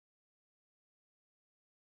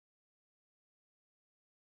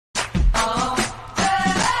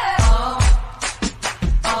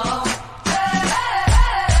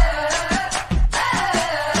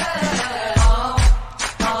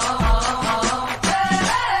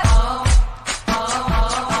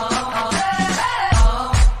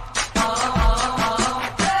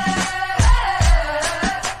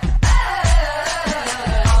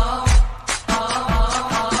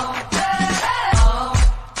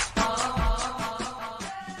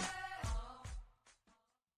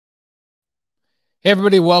Hey,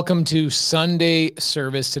 everybody. Welcome to Sunday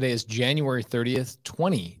Service. Today is January 30th,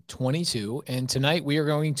 2022. And tonight we are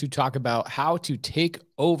going to talk about how to take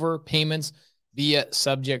over payments via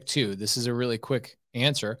subject to. This is a really quick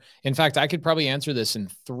answer. In fact, I could probably answer this in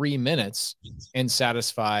 3 minutes and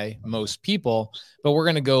satisfy most people, but we're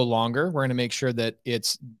going to go longer. We're going to make sure that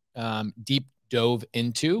it's deep dove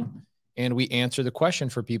into, and we answer the question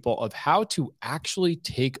for people of how to actually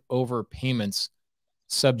take over payments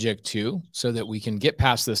subject to, so that we can get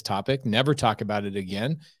past this topic, never talk about it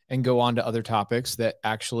again, and go on to other topics that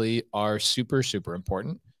actually are super, super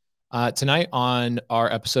important. Tonight on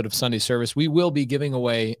our episode of Sunday Service, we will be giving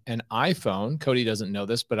away an iPhone. Cody doesn't know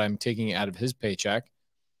this, but I'm taking it out of his paycheck.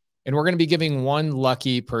 And we're going to be giving one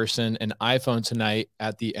lucky person an iPhone tonight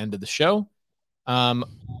at the end of the show.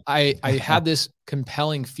 I had this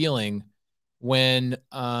compelling feeling when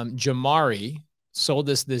Jamari sold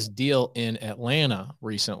us this deal in Atlanta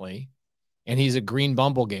recently, and he's a Green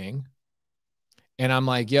Bumble Gang. And I'm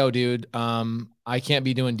like, yo, dude, I can't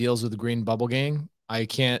be doing deals with the Green Bubble Gang. I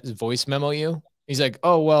can't voice memo you. He's like,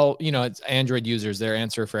 oh, well, you know, it's Android users, their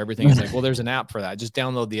answer for everything. He's like, well, there's an app for that. Just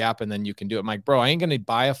download the app and then you can do it. I'm like, bro, I ain't going to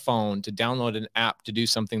buy a phone to download an app to do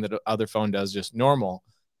something that other phone does just normal.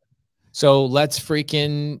 So let's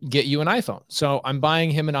freaking get you an iPhone. So I'm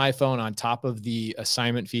buying him an iPhone on top of the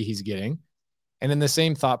assignment fee he's getting. And in the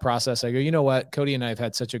same thought process, I go, you know what? Cody and I have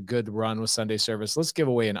had such a good run with Sunday Service. Let's give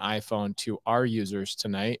away an iPhone to our users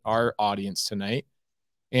tonight, our audience tonight.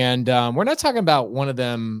 And we're not talking about one of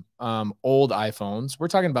them old iPhones. We're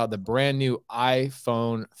talking about the brand new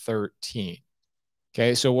iPhone 13.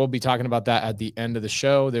 Okay, so we'll be talking about that at the end of the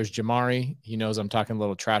show. There's Jamari. He knows I'm talking a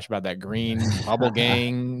little trash about that Green Bubble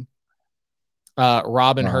Gang.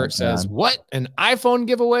 Robin Hurt says, what? An iPhone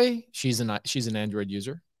giveaway? She's an Android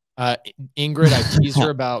user. Ingrid, I teased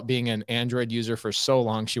her about being an Android user for so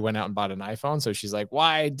long. She went out and bought an iPhone. So she's like,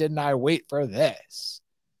 why didn't I wait for this?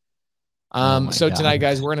 So tonight,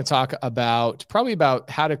 guys, we're going to talk about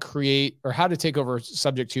how to create or how to take over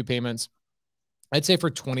subject to payments. I'd say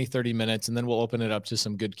for 20, 30 minutes, and then we'll open it up to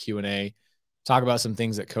some good Q&A, talk about some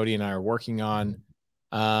things that Cody and I are working on.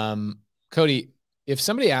 Cody, if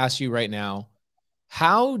somebody asks you right now,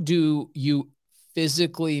 how do you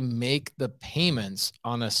physically make the payments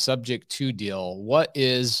on a subject to deal, what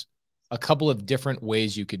is a couple of different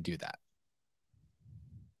ways you could do that?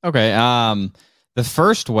 Okay. The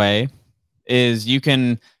first way is you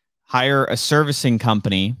can hire a servicing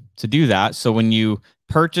company to do that. So when you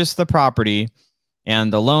purchase the property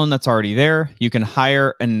and the loan that's already there, you can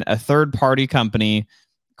hire a third-party company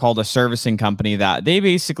called a servicing company that they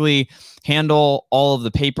basically handle all of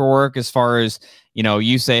the paperwork as far as, you know,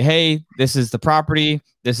 you say, hey, this is the property,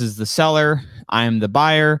 this is the seller, I'm the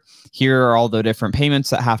buyer, here are all the different payments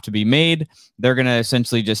that have to be made. They're going to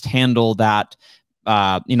essentially just handle that,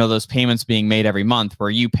 you know, those payments being made every month where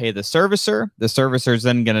you pay the servicer is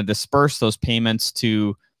then going to disperse those payments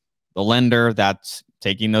to the lender that's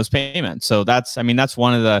taking those payments. So that's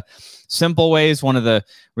one of the simple ways, one of the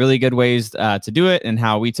really good ways to do it, and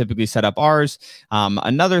how we typically set up ours.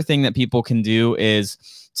 Another thing that people can do is,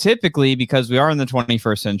 typically, because we are in the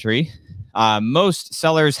 21st century, most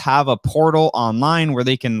sellers have a portal online where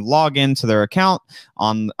they can log into their account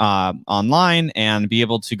online and be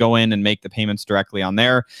able to go in and make the payments directly on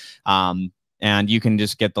there. And you can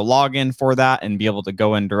just get the login for that and be able to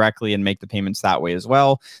go in directly and make the payments that way as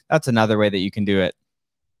well. That's another way that you can do it.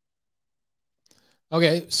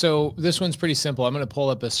 Okay, so this one's pretty simple. I'm going to pull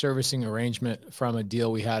up a servicing arrangement from a deal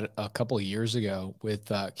we had a couple of years ago with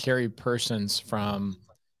Carrie Persons from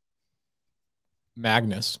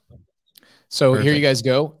Magnus. So Perfect. Here you guys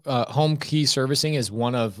go. Home Key Servicing is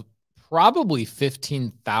one of probably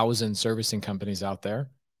 15,000 servicing companies out there.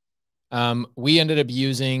 We ended up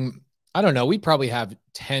using, I don't know, we probably have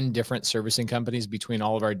 10 different servicing companies between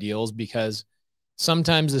all of our deals, because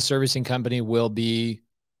sometimes the servicing company will be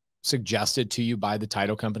suggested to you by the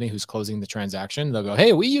title company who's closing the transaction. They'll go,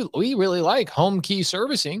 hey, we really like Home Key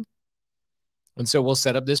Servicing. And so we'll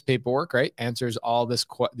set up this paperwork, right? Answers all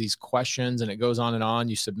these questions, and it goes on and on.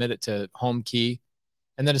 You submit it to Home Key.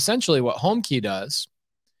 And then essentially what Home Key does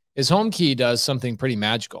is Home Key does something pretty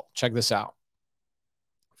magical. Check this out.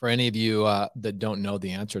 For any of you that don't know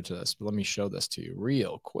the answer to this, let me show this to you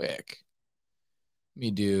real quick. Let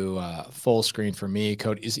me do full screen for me.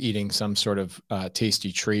 Cody is eating some sort of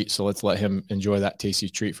tasty treat, so let's let him enjoy that tasty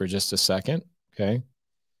treat for just a second. Okay.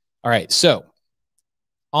 All right. So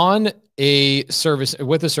on a service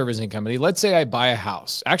with a servicing company, let's say I buy a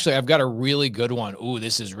house. Actually, I've got a really good one. Ooh,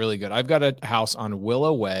 this is really good. I've got a house on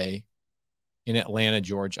Willow Way in Atlanta,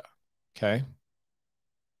 Georgia. Okay.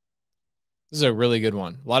 This is a really good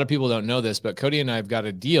one. A lot of people don't know this, but Cody and I have got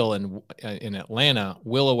a deal in Atlanta.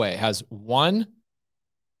 Willoway has one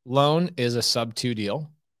loan is a sub 2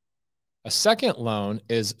 deal. A second loan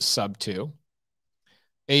is sub 2.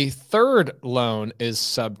 A third loan is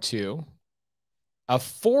sub 2. A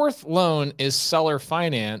fourth loan is seller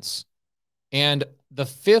finance. And the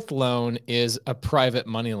fifth loan is a private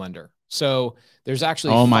money lender. So there's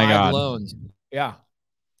actually 5 loans. Yeah.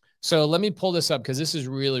 So let me pull this up because this is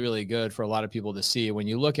really, really good for a lot of people to see. When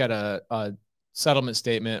you look at a settlement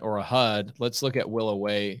statement or a HUD, let's look at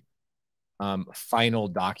Willoway final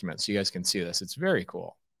document so you guys can see this. It's very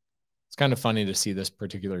cool. It's kind of funny to see this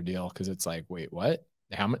particular deal because it's like, wait, what?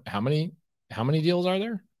 How many deals are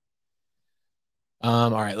there?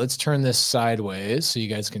 All right, let's turn this sideways so you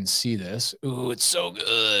guys can see this. Ooh, it's so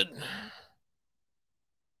good.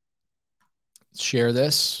 Let's share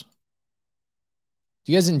this.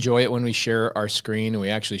 Do you guys enjoy it when we share our screen and we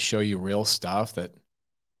actually show you real stuff that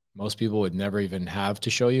most people would never even have to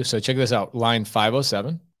show you? So check this out, line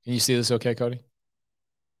 507. Can you see this okay, Cody?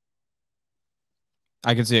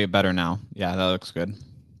 I can see it better now. Yeah, that looks good.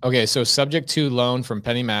 Okay, so subject to loan from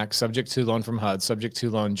Penny Mac, subject to loan from HUD, subject to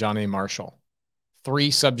loan John A. Marshall. 3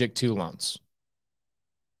 subject to loans.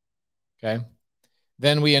 Okay.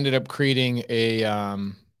 Then we ended up creating a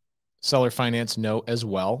seller finance note as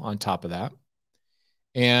well on top of that.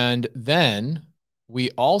 And then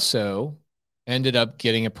we also ended up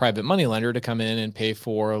getting a private money lender to come in and pay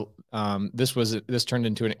for, this turned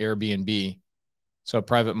into an Airbnb. So a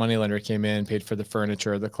private money lender came in, paid for the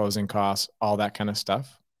furniture, the closing costs, all that kind of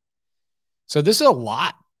stuff. So this is a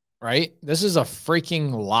lot, right? This is a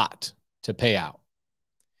freaking lot to pay out.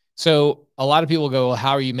 So a lot of people go, well,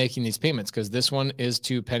 how are you making these payments? Because this one is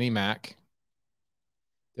to Penny Mac.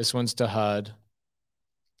 This one's to HUD.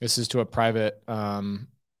 This is to a private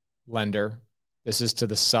lender. This is to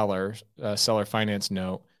the seller finance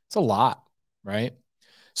note. It's a lot, right?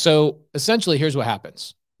 So essentially, here's what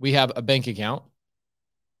happens. We have a bank account,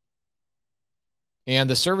 and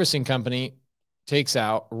the servicing company takes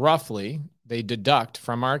out roughly, they deduct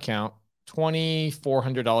from our account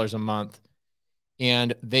 $2,400 a month,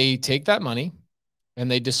 and they take that money and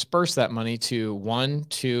they disperse that money to 1,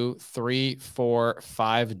 2, 3, 4,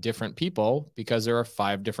 5 different people because there are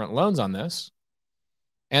 5 different loans on this.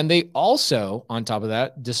 And they also, on top of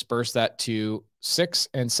that, disperse that to 6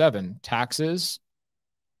 and 7 taxes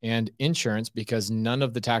and insurance, because none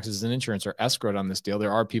of the taxes and insurance are escrowed on this deal.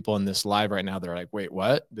 There are people in this live right now that are like, wait,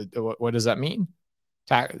 what? What does that mean?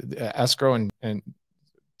 Escrow and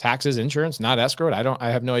taxes, insurance, not escrowed? I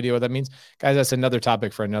have no idea what that means. Guys, that's another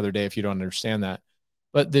topic for another day if you don't understand that.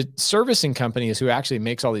 But the servicing company is who actually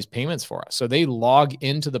makes all these payments for us. So they log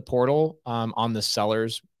into the portal on the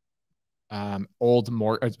seller's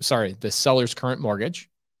the seller's current mortgage,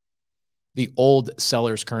 the old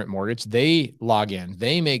seller's current mortgage. They log in,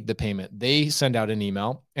 they make the payment, they send out an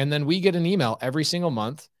email, and then we get an email every single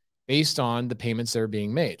month based on the payments that are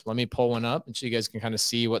being made. Let me pull one up and so you guys can kind of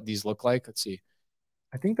see what these look like. Let's see.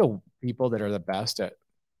 I think the people that are the best at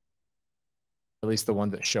least the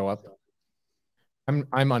ones that show up.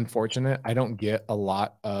 I'm unfortunate. I don't get a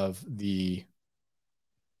lot of the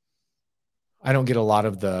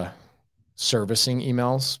servicing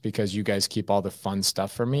emails because you guys keep all the fun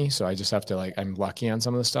stuff for me. So I just have to I'm lucky on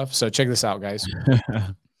some of the stuff. So check this out, guys.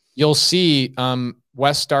 You'll see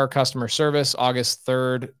West Star customer service, August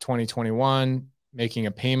 3rd, 2021, making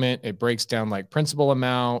a payment. It breaks down like principal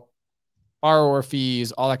amount, borrower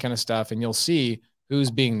fees, all that kind of stuff. And you'll see who's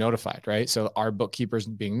being notified, right? So our bookkeeper's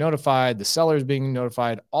being notified, the seller's being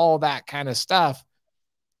notified, all that kind of stuff.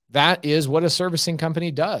 That is what a servicing company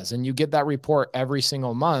does. And you get that report every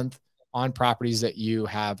single month on properties that you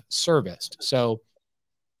have serviced. So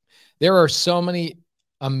there are so many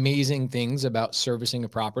amazing things about servicing a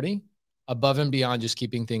property above and beyond just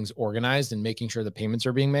keeping things organized and making sure the payments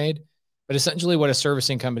are being made. But essentially what a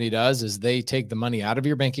servicing company does is they take the money out of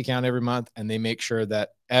your bank account every month and they make sure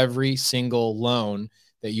that every single loan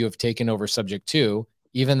that you have taken over subject to,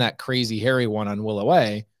 even that crazy hairy one on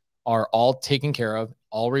Willoway, are all taken care of,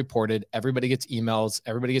 all reported. Everybody gets emails.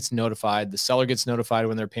 Everybody gets notified. The seller gets notified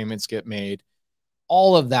when their payments get made,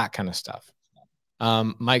 all of that kind of stuff.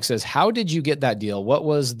 Mike says, how did you get that deal? What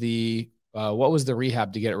was the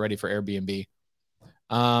rehab to get it ready for Airbnb?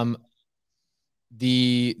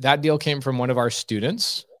 That deal came from one of our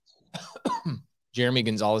students. Jeremy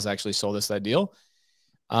Gonzalez actually sold us that deal.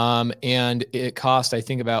 And it cost, I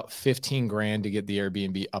think, about 15 grand to get the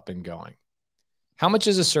Airbnb up and going. How much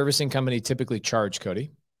does a servicing company typically charge,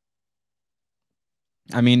 Cody?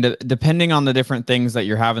 I mean, depending on the different things that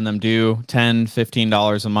you're having them do, $10,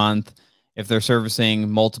 $15 a month. If they're servicing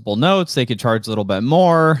multiple notes, they could charge a little bit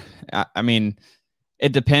more. I mean,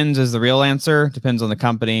 it depends is the real answer. Depends on the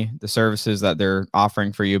company, the services that they're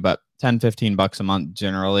offering for you, but 10, 15 bucks a month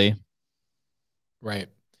generally. Right.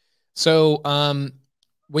 So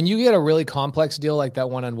when you get a really complex deal like that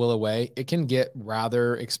one on Willow Way, it can get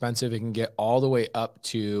rather expensive. It can get all the way up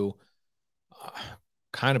to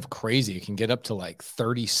kind of crazy. It can get up to like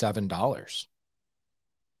 $37,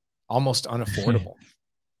 almost unaffordable.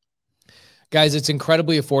 Guys, it's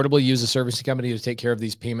incredibly affordable. Use a servicing company to take care of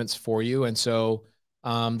these payments for you. And so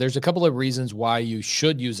there's a couple of reasons why you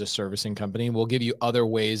should use a servicing company. We'll give you other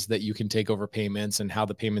ways that you can take over payments and how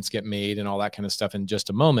the payments get made and all that kind of stuff in just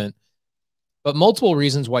a moment. But multiple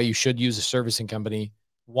reasons why you should use a servicing company.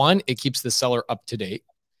 One, it keeps the seller up to date.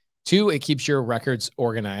 Two, it keeps your records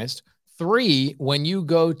organized. Three, when you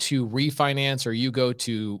go to refinance or you go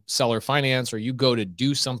to seller finance or you go to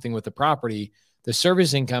do something with the property, the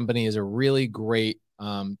servicing company is a really great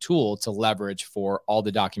tool to leverage for all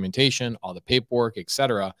the documentation, all the paperwork,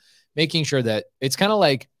 etc., making sure that it's kind of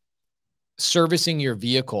like servicing your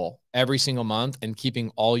vehicle every single month and keeping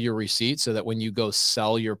all your receipts so that when you go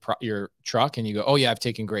sell your truck and you go, oh yeah, I've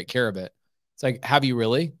taken great care of it. It's like, have you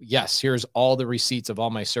really? Yes. Here's all the receipts of all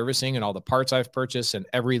my servicing and all the parts I've purchased and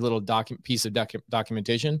every little piece of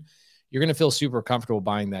documentation. You're going to feel super comfortable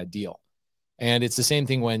buying that deal. And it's the same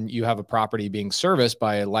thing when you have a property being serviced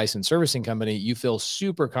by a licensed servicing company. You feel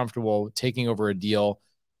super comfortable taking over a deal,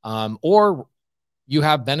 or you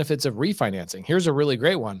have benefits of refinancing. Here's a really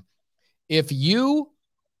great one. If you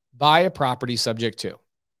buy a property subject to,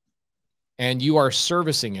 and you are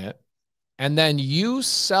servicing it, and then you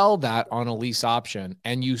sell that on a lease option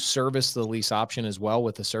and you service the lease option as well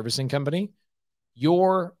with the servicing company,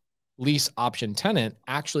 your lease option tenant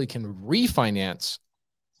actually can refinance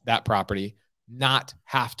that property, not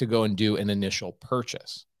have to go and do an initial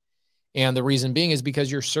purchase. And the reason being is because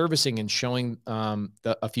you're servicing and showing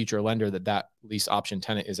a future lender that lease option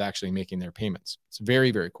tenant is actually making their payments. It's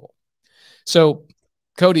very, very cool. So,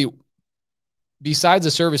 Cody, besides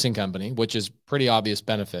a servicing company, which is pretty obvious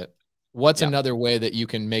benefit, what's another way that you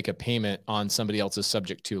can make a payment on somebody else's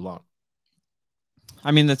subject to loan?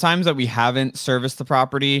 I mean, the times that we haven't serviced the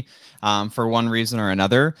property for one reason or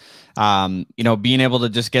another, being able to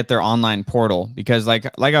just get their online portal, because like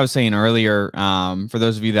I was saying earlier, for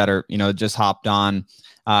those of you that are, just hopped on,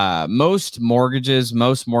 most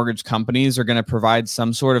mortgage companies are going to provide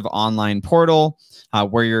some sort of online portal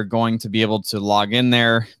where you're going to be able to log in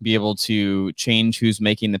there, be able to change who's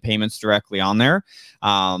making the payments directly on there.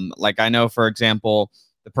 Like I know, for example,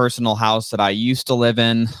 the personal house that I used to live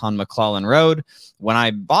in on McClellan Road, when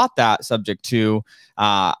I bought that subject to,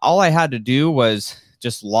 all I had to do was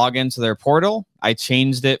just log into their portal. I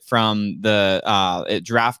changed it from it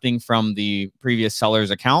drafting from the previous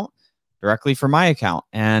seller's account directly from my account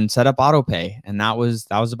and set up auto pay. And that was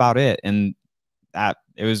about it. And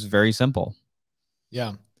it was very simple.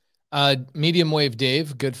 Yeah. Medium Wave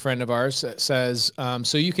Dave, good friend of ours, says,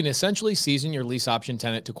 so you can essentially season your lease option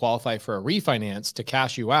tenant to qualify for a refinance to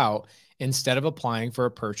cash you out instead of applying for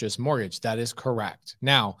a purchase mortgage. That is correct.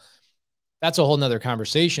 Now, that's a whole nother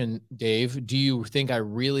conversation, Dave. Do you think I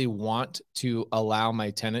really want to allow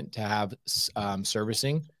my tenant to have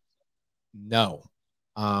servicing? No,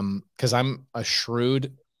 because I'm a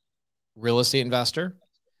shrewd real estate investor.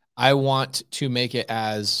 I want to make it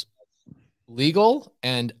as legal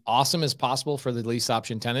and awesome as possible for the lease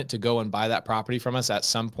option tenant to go and buy that property from us at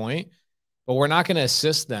some point, but we're not going to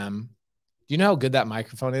assist them. Do you know how good that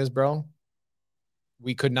microphone is, bro?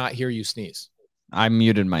 We could not hear you sneeze. I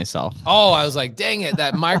muted myself. Oh, I was like, dang it.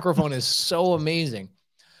 That microphone is so amazing.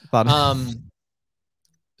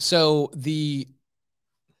 So the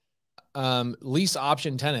lease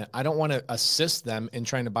option tenant, I don't want to assist them in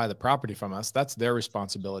trying to buy the property from us. That's their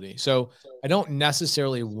responsibility. So I don't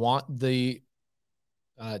necessarily want the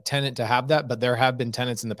tenant to have that, but there have been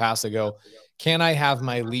tenants in the past that go, can I have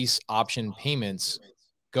my lease option payments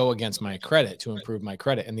go against my credit to improve my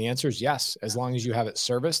credit? And the answer is yes. As long as you have it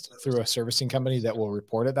serviced through a servicing company that will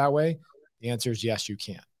report it that way, the answer is yes, you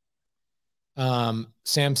can.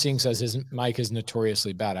 Sam Singh says his mic is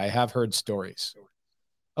notoriously bad. I have heard stories.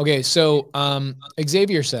 Okay, so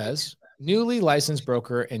Xavier says, newly licensed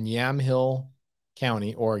broker in Yamhill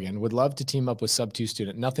County, Oregon, would love to team up with Sub 2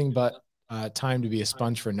 student. Nothing but time to be a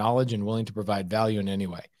sponge for knowledge and willing to provide value in any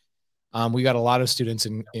way. We got a lot of students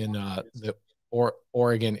in the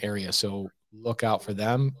Oregon area, so look out for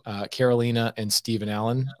them. Carolina and Stephen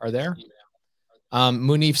Allen are there.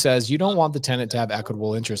 Munif says, you don't want the tenant to have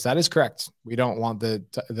equitable interest. That is correct. We don't want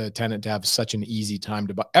the tenant to have such an easy time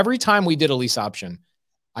to buy. Every time we did a lease option,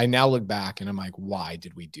 I now look back and I'm like, why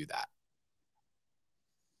did we do that?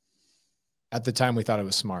 At the time, we thought it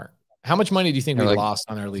was smart. How much money do you think we lost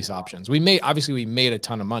on our lease options? Obviously we made a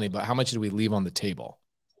ton of money, but how much did we leave on the table?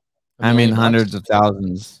 I mean, hundreds of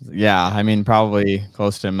thousands. Yeah. I mean, probably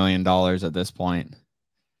close to $1 million at this point.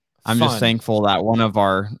 I'm just thankful that one of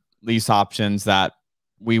our lease options that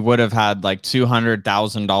we would have had like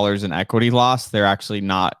 $200,000 in equity loss, they're actually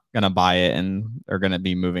not going to buy it and they're going to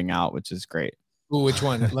be moving out, which is great. Ooh, which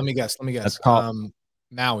one? Let me guess.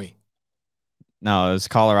 Maui. No, it's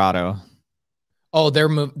Colorado. Oh,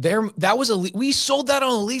 that was we sold that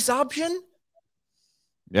on a lease option?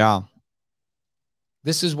 Yeah.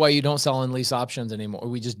 This is why you don't sell on lease options anymore.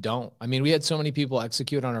 We just don't. I mean, we had so many people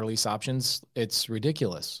execute on our lease options. It's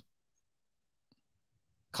ridiculous.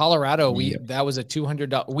 Colorado, that was a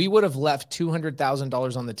 $200. We would have left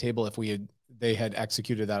 $200,000 on the table if they had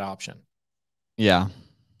executed that option. Yeah.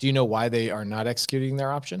 Do you know why they are not executing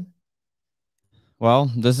their option?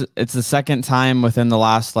 Well, it's the second time within the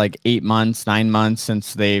last like 8 months, 9 months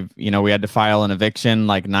since we had to file an eviction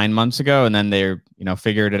like 9 months ago, and then they,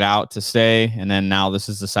 figured it out to stay. And then now this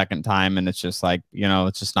is the second time, and it's just like,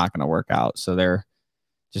 it's just not going to work out. So they're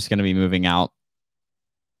just going to be moving out.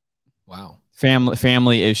 Wow.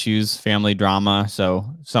 Family issues, family drama. So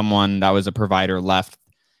someone that was a provider left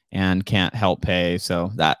and can't help pay.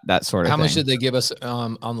 So that sort of thing. How much did they give us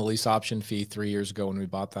on the lease option fee 3 years ago when we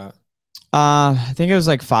bought that? I think it was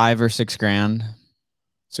like $5,000 or $6,000.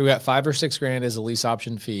 So we got $5,000 or $6,000 as a lease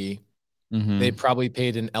option fee. They probably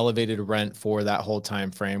paid an elevated rent for that whole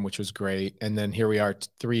time frame, which was great. And then here we are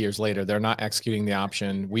 3 years later. They're not executing the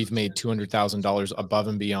option. We've made $200,000 above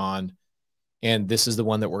and beyond. And this is the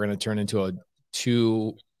one that we're going to turn into a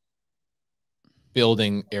 2-building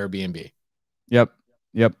Airbnb. Yep.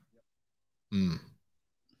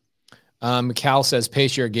 Cal says,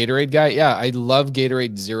 Pace, you're a Gatorade guy. Yeah, I love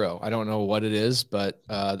Gatorade Zero. I don't know what it is, but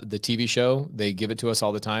the TV show, they give it to us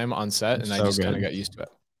all the time on set, and I just kind of got used to it.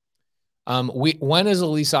 When is a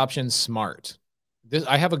lease option smart?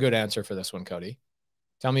 I have a good answer for this one, Cody.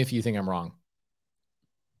 Tell me if you think I'm wrong.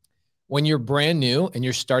 When you're brand new and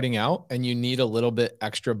you're starting out and you need a little bit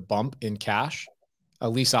extra bump in cash, a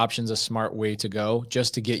lease option is a smart way to go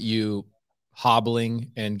just to get you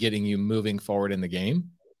hobbling and getting you moving forward in the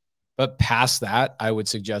game. But past that, I would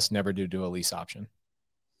suggest never do a lease option.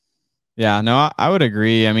 Yeah, no, I would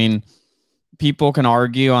agree. I mean, people can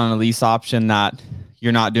argue on a lease option that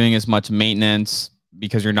you're not doing as much maintenance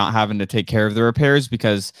because you're not having to take care of the repairs,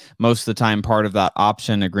 because most of the time part of that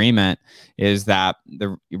option agreement is that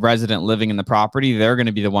the resident living in the property, they're going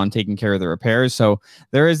to be the one taking care of the repairs. So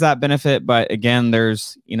there is that benefit. But again,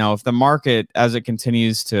 there's, if the market, as it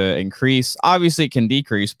continues to increase, obviously it can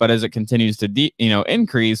decrease, but as it continues to,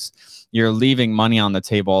 increase, you're leaving money on the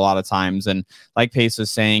table a lot of times. And like Pace was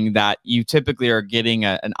saying, that you typically are getting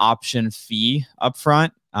an option fee up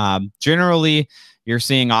front. Generally, you're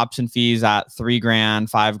seeing option fees at $3,000,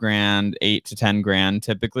 $5,000, $8,000 to $10,000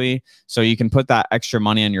 typically. So you can put that extra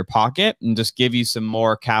money in your pocket and just give you some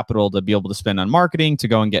more capital to be able to spend on marketing to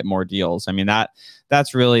go and get more deals. I mean,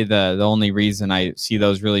 that's really the only reason I see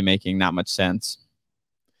those really making that much sense.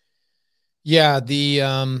 Yeah,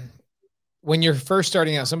 when you're first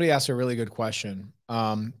starting out, somebody asked a really good question.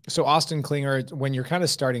 So Austin Klinger, when you're kind of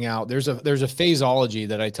starting out, there's a phraseology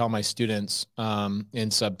that I tell my students in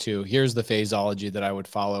sub 2. Here's the phraseology that I would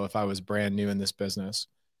follow if I was brand new in this business.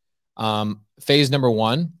 Phase number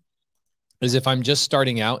 1 is, if I'm just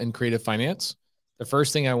starting out in creative finance, the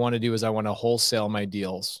first thing I want to do is I want to wholesale my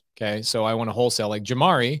deals. Okay. So I want to wholesale, like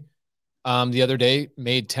Jamari the other day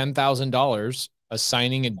made $10,000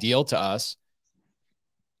 assigning a deal to us,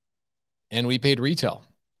 and we paid retail.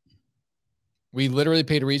 We literally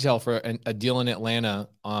paid retail for a deal in Atlanta,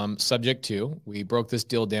 subject to. We broke this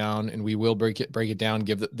deal down, and we will break it down,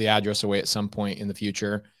 give the address away at some point in the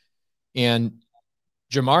future. And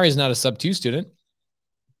Jamari is not a sub 2 student.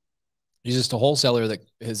 He's just a wholesaler that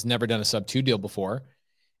has never done a sub 2 deal before.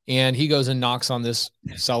 And he goes and knocks on this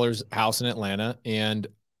seller's house in Atlanta and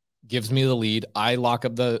gives me the lead. I lock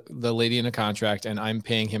up the lady in a contract, and I'm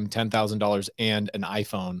paying him $10,000 and an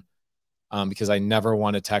iPhone. Because I never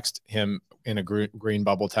want to text him in a green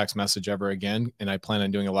bubble text message ever again. And I plan on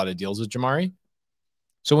doing a lot of deals with Jamari.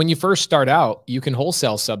 So when you first start out, you can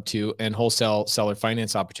wholesale sub 2 and wholesale seller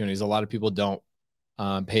finance opportunities. A lot of people don't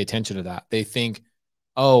pay attention to that. They think,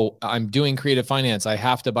 oh, I'm doing creative finance, I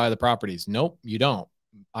have to buy the properties. Nope, you don't.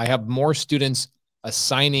 I have more students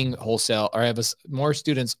assigning wholesale, or I have more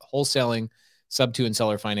students wholesaling sub 2 and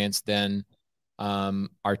seller finance than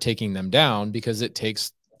are taking them down, because it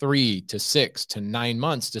takes 3 to 6 to 9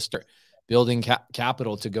 months to start building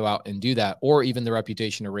capital to go out and do that, or even the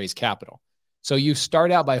reputation to raise capital. So you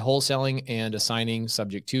start out by wholesaling and assigning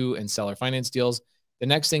subject to and seller finance deals. The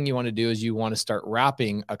next thing you want to do is you want to start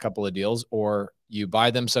wrapping a couple of deals, or you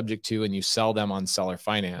buy them subject to and you sell them on seller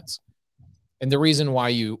finance. And the reason why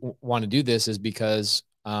you want to do this is because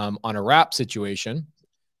on a wrap situation,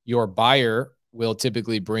 your buyer will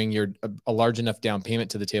typically bring a large enough down payment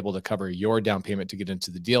to the table to cover your down payment to get into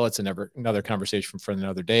the deal. It's another conversation for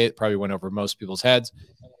another day. It probably went over most people's heads.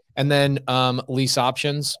 And then lease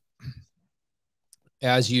options.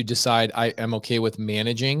 As you decide, I am okay with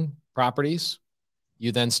managing properties,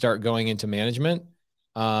 you then start going into management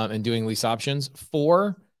and doing lease options.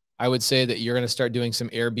 4, I would say that you're going to start doing some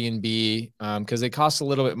Airbnb because they cost a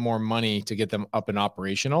little bit more money to get them up and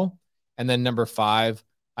operational. And then number 5,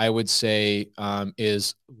 I would say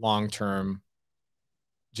is long-term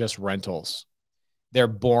just rentals. They're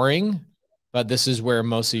boring, but this is where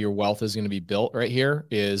most of your wealth is going to be built right here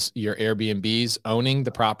is your Airbnbs, owning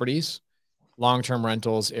the properties, long-term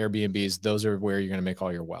rentals, Airbnbs. Those are where you're going to make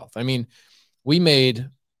all your wealth. I mean, we made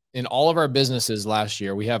in all of our businesses last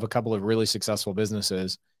year, we have a couple of really successful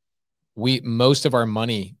businesses. Most of our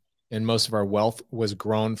money and most of our wealth was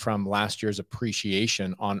grown from last year's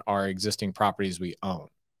appreciation on our existing properties we own.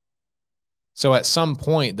 So at some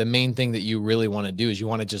point, the main thing that you really want to do is you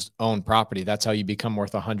want to just own property. That's how you become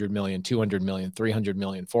worth $100 million, $200 million, $300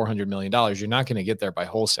 million, $400 million. You're not going to get there by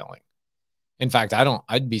wholesaling. In fact,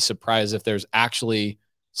 I'd be surprised if there's actually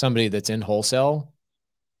somebody that's in wholesale,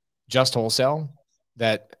 just wholesale,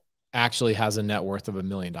 that actually has a net worth of $1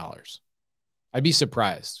 million. I'd be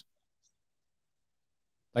surprised.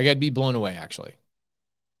 Like I'd be blown away actually.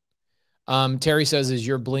 Terry says, is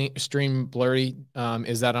your stream blurry?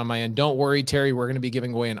 Is that on my end? Don't worry, Terry. We're going to be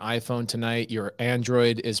giving away an iPhone tonight. Your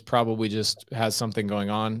Android is probably just has something going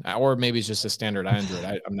on, or maybe it's just a standard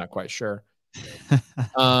Android. I'm not quite sure.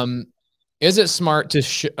 Is it smart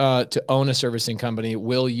to own a servicing company?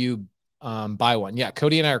 Will you buy one? Yeah,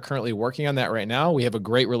 Cody and I are currently working on that right now. We have a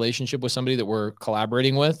great relationship with somebody that we're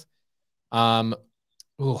collaborating with.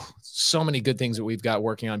 So many good things that we've got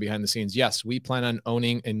working on behind the scenes. Yes, we plan on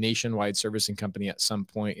owning a nationwide servicing company at some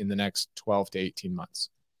point in the next 12 to 18 months.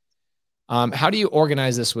 How do you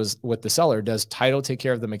organize this with the seller? Does title take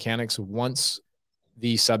care of the mechanics once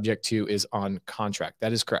the subject to is on contract?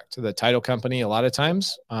 That is correct. The title company, a lot of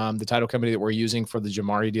times, the title company that we're using for the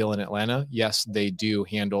Jamari deal in Atlanta, yes, they do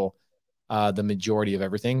handle the majority of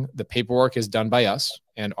everything. The paperwork is done by us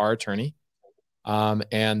and our attorney,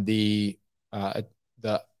 and the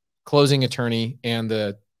closing attorney and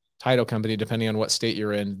the title company, depending on what state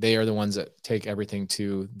you're in, they are the ones that take everything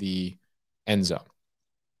to the end zone.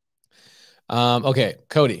 Okay,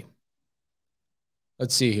 Cody.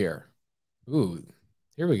 Let's see here. Ooh,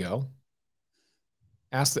 here we go.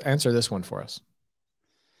 Answer this one for us.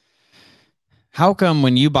 How come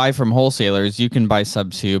when you buy from wholesalers, you can buy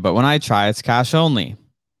sub to, but when I try, it's cash only?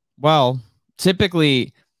 Well,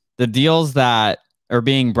 typically the deals that are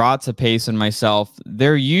being brought to Pace and myself,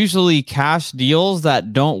 they're usually cash deals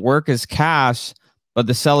that don't work as cash, but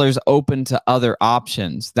the seller's open to other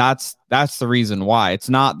options. That's the reason why. It's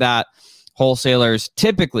not that wholesalers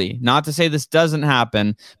typically, not to say this doesn't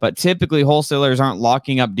happen, but typically wholesalers aren't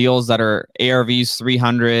locking up deals that are ARVs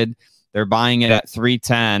 300. They're buying it at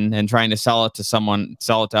 310 and trying to sell it to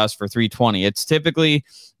us for 320. It's typically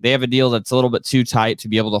they have a deal that's a little bit too tight to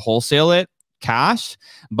be able to wholesale it cash,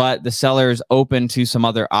 but the seller is open to some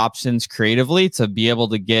other options creatively to be able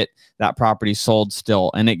to get that property sold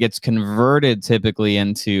still. And it gets converted typically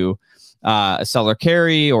into a seller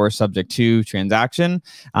carry or subject to transaction.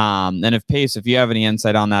 And if Pace, if you have any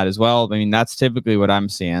insight on that as well, I mean, that's typically what I'm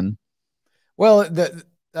seeing. Well,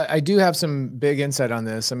 I do have some big insight on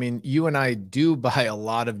this. I mean, you and I do buy a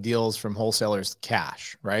lot of deals from wholesalers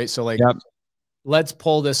cash, right? So like, yep. Let's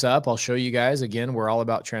pull this up. I'll show you guys. Again, we're all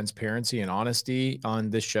about transparency and honesty on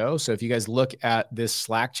this show. So if you guys look at this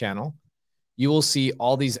Slack channel, you will see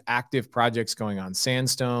all these active projects going on.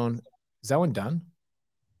 Sandstone. Is that one done?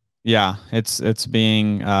 Yeah, it's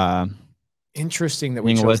being interesting that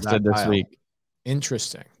we chose listed that this week.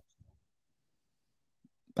 Interesting.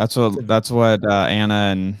 That's what Anna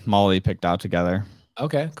and Molly picked out together.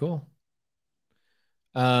 Okay, cool.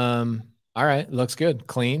 All right, looks good.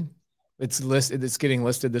 Clean. It's listed. It's getting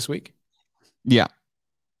listed this week. Yeah.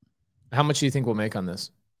 How much do you think we'll make on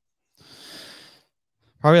this?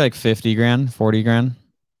 Probably like 50 grand, 40 grand.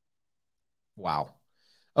 Wow.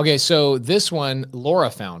 Okay. So this one,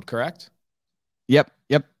 Laura found, correct? Yep.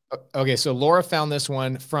 Okay. So Laura found this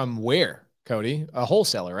one from where, Cody? A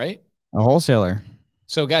wholesaler, right? A wholesaler.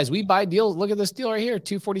 So guys, we buy deals. Look at this deal right here.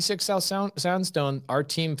 246 South Sandstone. Our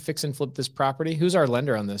team fix and flip this property. Who's our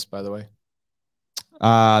lender on this, by the way?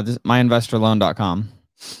 myinvestorloan.com.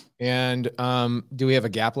 And do we have a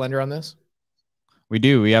gap lender on this? We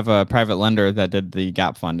do. We have a private lender that did the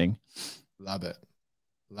gap funding. Love it.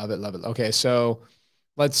 Love it. Love it. Okay. So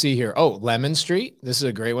let's see here. Oh, Lemon Street. This is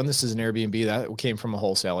a great one. This is an Airbnb that came from a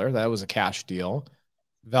wholesaler. That was a cash deal.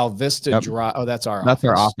 Val Vista Drive. Oh, that's our office.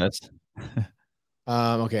 Our office.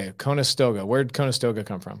 Okay. Conestoga. Where'd Conestoga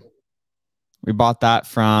come from? We bought that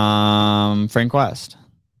from Frank West.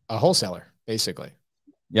 A wholesaler, basically.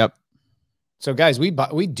 Yep. So guys,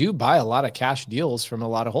 we do buy a lot of cash deals from a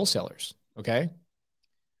lot of wholesalers. Okay.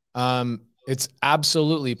 It's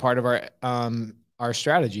absolutely part of our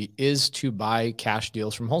strategy is to buy cash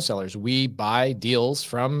deals from wholesalers. We buy deals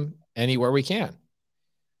from anywhere we can.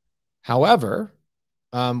 However,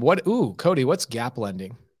 Cody, what's gap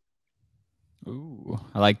lending? Ooh,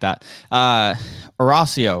 I like that.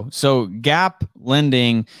 Horacio. So gap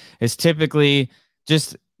lending is typically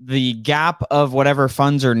just the gap of whatever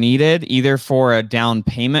funds are needed, either for a down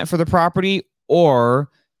payment for the property or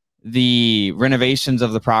the renovations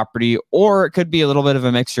of the property, or it could be a little bit of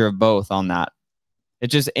a mixture of both on that.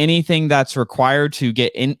 It's just anything that's required to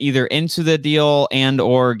get in either into the deal and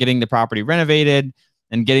or getting the property renovated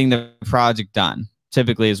and getting the project done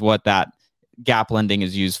typically is what that gap lending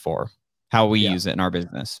is used for, how we use it in our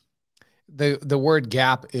business. The word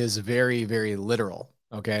gap is very, very literal.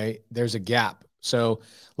 Okay. There's a gap. So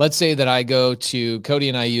let's say that I go to Cody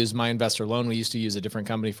and I use My Investor Loan. We used to use a different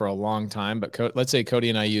company for a long time, but let's say Cody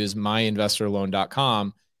and I use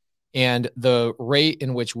myinvestorloan.com, and the rate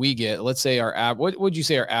in which we get, let's say what would you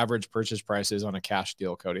say our average purchase price is on a cash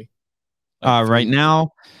deal, Cody? Like right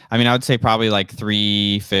now, I mean, I would say probably like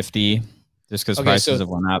 350 just because prices have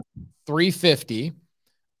went up. 350.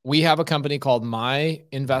 We have a company called My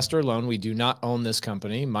Investor Loan. We do not own this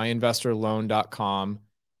company, myinvestorloan.com.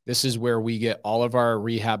 This is where we get all of our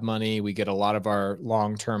rehab money. We get a lot of our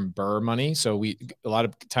long-term BRRRR money. So a lot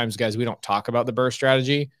of times, guys, we don't talk about the BRRRR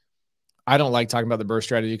strategy. I don't like talking about the BRRRR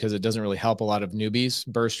strategy because it doesn't really help a lot of newbies.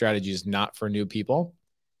 BRRRR strategy is not for new people.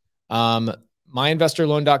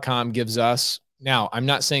 Myinvestorloan.com gives us, now I'm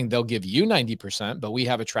not saying they'll give you 90%, but we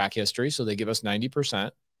have a track history. So they give us 90%.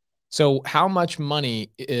 So how much money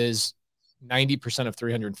is 90% of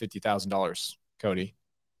 $350,000, Cody?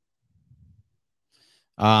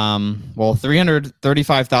 Well,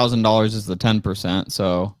 $335,000 is the 10%.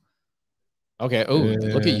 So, okay. Oh,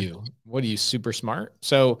 look at you. What are you, super smart?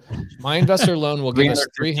 So My Investor Loan will give us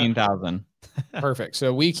 $315,000. Perfect.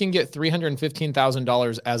 So we can get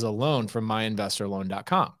 $315,000 as a loan from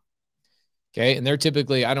myinvestorloan.com. Okay. And they're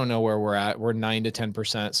typically, I don't know where we're at. We're 9 to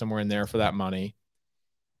 10%, somewhere in there for that money.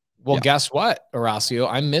 Well, guess what, Horacio?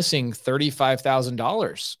 I'm missing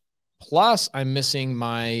 $35,000. Plus, I'm missing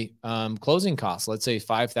my closing costs, let's say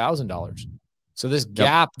 $5,000. So this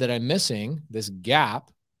gap that I'm missing,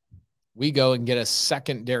 we go and get a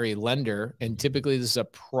secondary lender. And typically this is a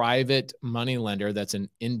private money lender that's an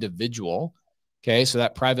individual. Okay, so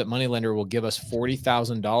that private money lender will give us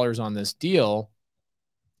 $40,000 on this deal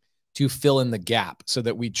to fill in the gap so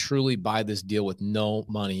that we truly buy this deal with no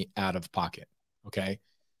money out of pocket. Okay.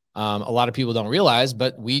 A lot of people don't realize,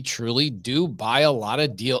 but we truly do buy a lot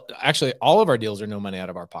of deals. Actually, all of our deals are no money out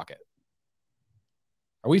of our pocket.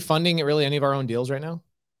 Are we funding really any of our own deals right now?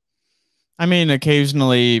 I mean,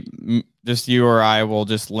 occasionally just you or I will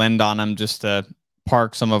just lend on them just to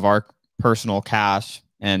park some of our personal cash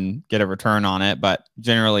and get a return on it. But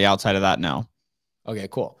generally outside of that, no. Okay,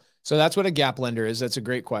 cool. So that's what a gap lender is. That's a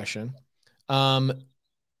great question.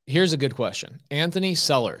 Here's a good question. Anthony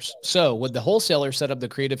Sellers. So would the wholesaler set up the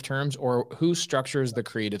creative terms, or who structures the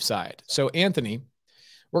creative side? So Anthony,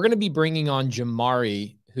 we're going to be bringing on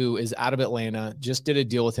Jamari, who is out of Atlanta, just did a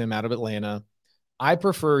deal with him out of Atlanta. I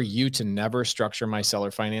prefer you to never structure my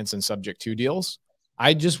seller finance and subject to deals.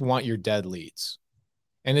 I just want your dead leads.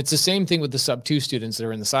 And it's the same thing with the sub 2 students that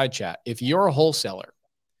are in the side chat. If you're a wholesaler,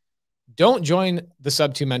 don't join the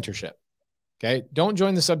sub 2 mentorship. Okay. Don't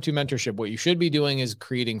join the sub 2 mentorship. What you should be doing is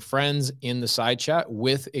creating friends in the side chat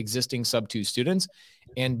with existing sub 2 students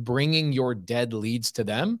and bringing your dead leads to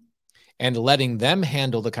them and letting them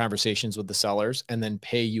handle the conversations with the sellers and then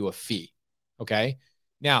pay you a fee. Okay.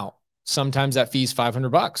 Now, sometimes that fee is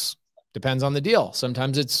 $500. Depends on the deal.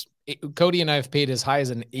 Sometimes Cody and I have paid as high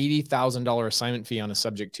as an $80,000 assignment fee on a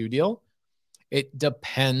subject to deal. It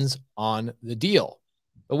depends on the deal.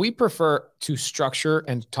 But we prefer to structure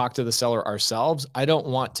and talk to the seller ourselves. I don't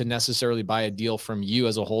want to necessarily buy a deal from you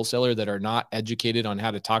as a wholesaler that are not educated on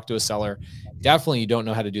how to talk to a seller. Definitely, you don't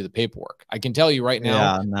know how to do the paperwork. I can tell you right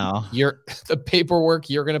now, the paperwork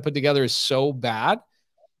you're going to put together is so bad.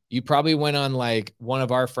 You probably went on like one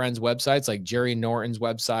of our friends' websites, like Jerry Norton's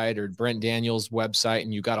website or Brent Daniels' website,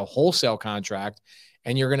 and you got a wholesale contract,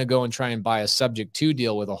 and you're going to go and try and buy a subject to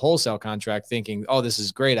deal with a wholesale contract thinking, oh, this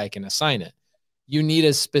is great, I can assign it. You need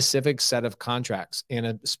a specific set of contracts and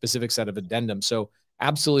a specific set of addendums. So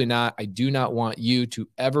absolutely not. I do not want you to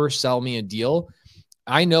ever sell me a deal.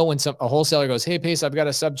 I know when a wholesaler goes, hey, Pace, I've got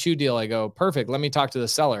a sub 2 deal. I go, perfect. Let me talk to the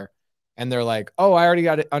seller. And they're like, oh, I already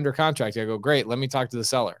got it under contract. I go, great. Let me talk to the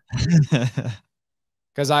seller.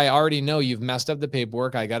 Because I already know you've messed up the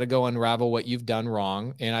paperwork. I got to go unravel what you've done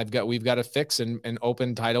wrong. And we've got to fix and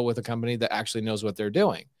open title with a company that actually knows what they're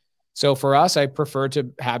doing. So for us, I prefer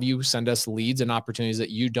to have you send us leads and opportunities that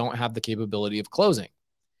you don't have the capability of closing.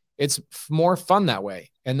 It's more fun that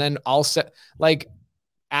way. And then I'll set, like,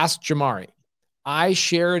 ask Jamari. I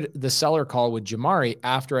shared the seller call with Jamari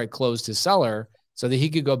after I closed his seller so that he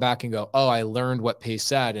could go back and go, oh, I learned what Pace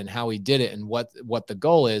said and how he did it and what the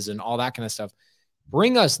goal is and all that kind of stuff.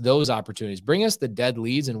 Bring us those opportunities. Bring us the dead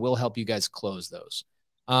leads and we'll help you guys close those.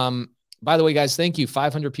 By the way, guys, thank you.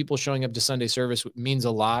 500 people showing up to Sunday service means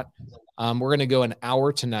a lot. We're going to go an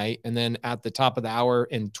hour tonight. And then at the top of the hour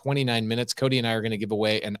in 29 minutes, Cody and I are going to give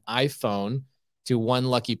away an iPhone to one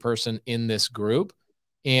lucky person in this group.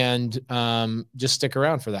 And just stick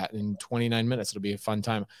around for that in 29 minutes. It'll be a fun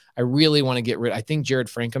time. I really want to get rid. I think Jared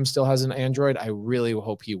Frankham still has an Android. I really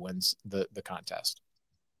hope he wins the contest.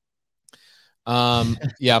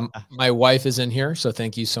 Yeah, my wife is in here. So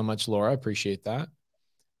thank you so much, Laura. I appreciate that.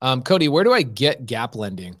 Cody, where do I get gap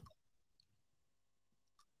lending?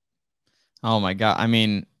 Oh my God. I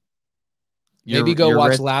mean, maybe go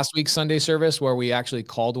watch last week's Sunday service where we actually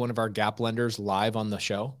called one of our gap lenders live on the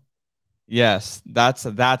show. Yes, that's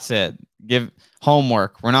it. Give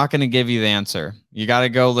homework. We're not going to give you the answer. You got to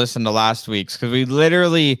go listen to last week's because we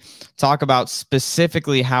literally talk about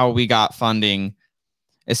specifically how we got funding,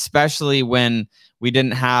 especially when we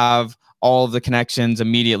didn't have all of the connections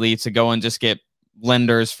immediately to go and just get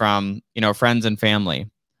lenders from, friends and family,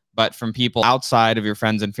 but from people outside of your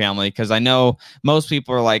friends and family. Because I know most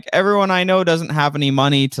people are like, everyone I know doesn't have any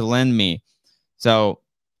money to lend me. So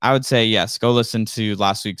I would say, yes, go listen to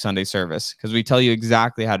last week's Sunday service because we tell you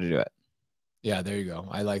exactly how to do it. Yeah, there you go.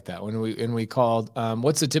 I like that. When we called,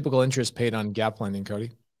 what's the typical interest paid on gap lending,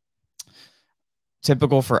 Cody?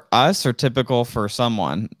 Typical for us or typical for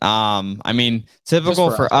someone? I mean, typical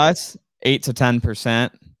for us, 8 to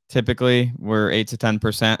 10%. Typically, we're 8 to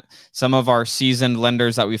 10%. Some of our seasoned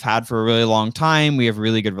lenders that we've had for a really long time, we have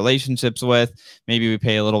really good relationships with. Maybe we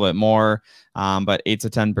pay a little bit more, but 8 to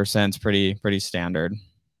 10% is pretty standard.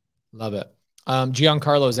 Love it.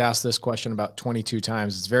 Giancarlo's asked this question about 22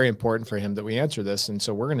 times. It's very important for him that we answer this, and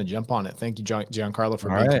so we're going to jump on it. Thank you, Giancarlo, for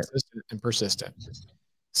being consistent and persistent.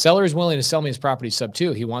 Seller is willing to sell me his property sub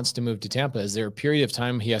 2. He wants to move to Tampa. Is there a period of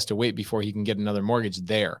time he has to wait before he can get another mortgage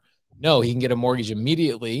there? No, he can get a mortgage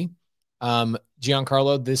immediately.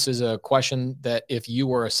 Giancarlo, this is a question that if you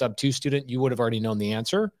were a sub 2 student, you would have already known the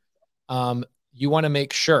answer. You want to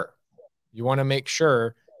make sure. You want to make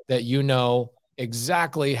sure that you know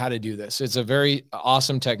exactly how to do this. It's a very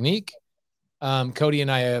awesome technique. Cody and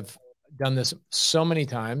I have done this so many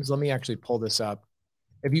times. Let me actually pull this up.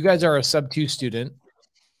 If you guys are a sub 2 student,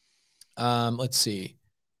 let's see,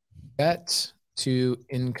 debt to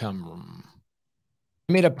income.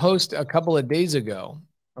 I made a post a couple of days ago.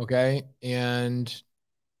 Okay. And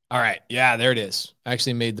all right. Yeah, there it is. I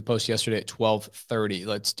actually made the post yesterday at 12:30.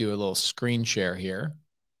 Let's do a little screen share here.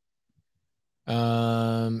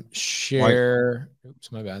 Share.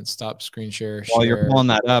 Oops, my bad. Stop screen share. While you're pulling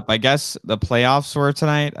that up, I guess the playoffs were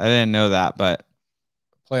tonight. I didn't know that, but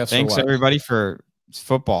playoffs. Thanks everybody for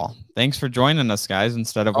football. Thanks for joining us, guys,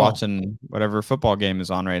 instead of watching whatever football game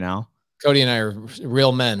is on right now. Cody and I are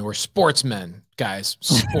real men. We're sportsmen, guys.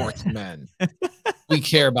 Sportsmen. We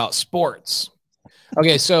care about sports.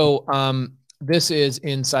 Okay, so this is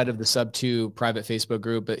inside of the sub 2 private Facebook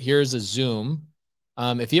group, but here's a Zoom.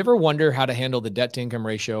 If you ever wonder how to handle the debt to income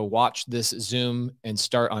ratio, watch this Zoom and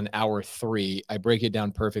start on hour 3. I break it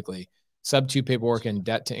down perfectly. Sub 2 paperwork and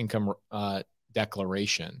debt to income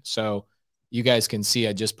declaration. So you guys can see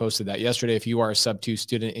I just posted that yesterday. If you are a sub 2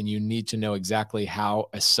 student and you need to know exactly how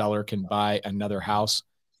a seller can buy another house,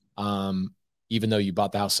 even though you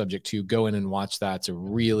bought the house subject to, go in and watch that. It's a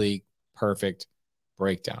really perfect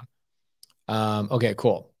breakdown. Okay,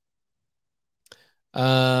 cool.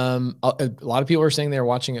 A lot of people are saying they're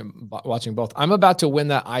watching both. I'm about to win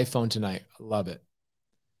that iPhone tonight. I love it.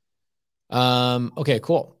 Okay,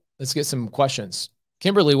 cool. Let's get some questions.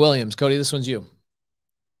 Kimberly Williams, Cody, this one's you.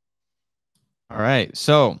 All right.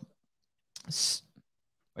 So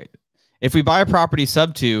wait, if we buy a property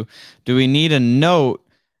sub 2, do we need a note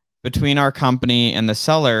between our company and the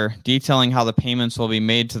seller detailing how the payments will be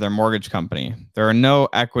made to their mortgage company. There are no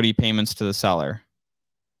equity payments to the seller.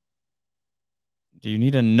 Do you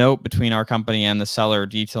need a note between our company and the seller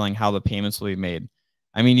detailing how the payments will be made?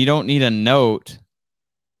 I mean, you don't need a note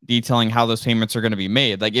detailing how those payments are going to be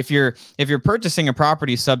made. Like if you're purchasing a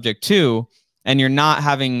property subject to, and you're not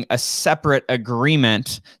having a separate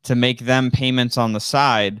agreement to make them payments on the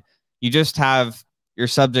side, you just have your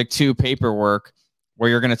subject to paperwork where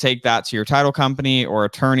you're going to take that to your title company or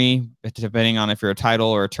attorney, depending on if you're a title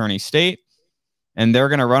or attorney state, and they're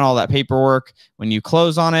going to run all that paperwork. When you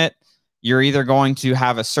close on it, you're either going to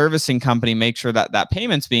have a servicing company make sure that that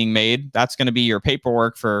payment's being made. That's going to be your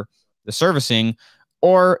paperwork for the servicing.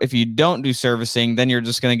 Or if you don't do servicing, then you're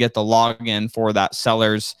just going to get the login for that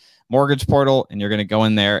seller's mortgage portal, and you're going to go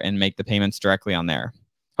in there and make the payments directly on there.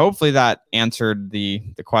 Hopefully that answered the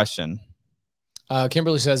question.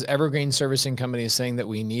 Kimberly says Evergreen Servicing Company is saying that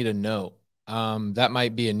we need a note. That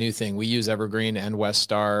might be a new thing. We use Evergreen and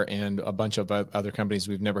Weststar and a bunch of other companies.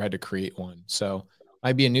 We've never had to create one. So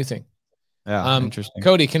might be a new thing. Yeah, interesting.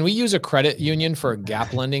 Cody, can we use a credit union for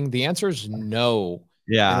gap lending? The answer is no.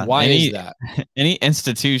 Yeah. And why is that? Any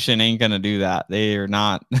institution ain't going to do that. They are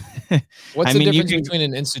not. What's the difference between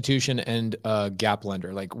an institution and a gap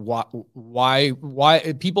lender? Like why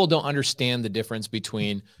people don't understand the difference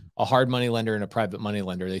between a hard money lender and a private money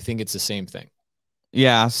lender. They think it's the same thing.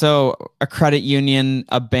 Yeah. So a credit union,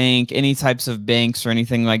 a bank, any types of banks or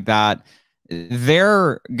anything like that,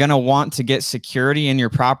 they're going to want to get security in your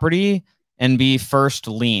property and be first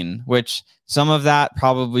lien, which some of that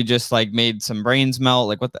probably just like made some brains melt.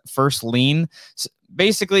 Like what the first lien? So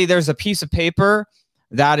basically, there's a piece of paper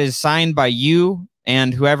that is signed by you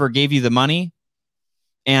and whoever gave you the money.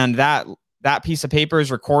 And that piece of paper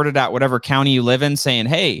is recorded at whatever county you live in saying,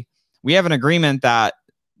 hey, we have an agreement that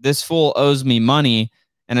this fool owes me money.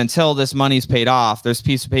 And until this money's paid off, this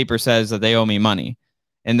piece of paper says that they owe me money.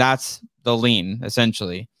 And that's the lien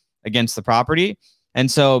essentially against the property. And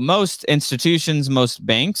so most institutions, most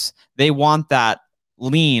banks, they want that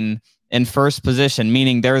lien in first position,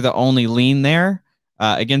 meaning they're the only lien there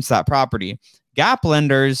against that property. Gap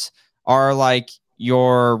lenders are like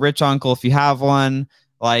your rich uncle, if you have one,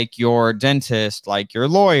 like your dentist, like your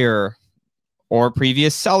lawyer, or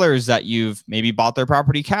previous sellers that you've maybe bought their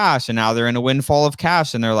property cash and now they're in a windfall of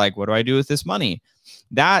cash and they're like, what do I do with this money?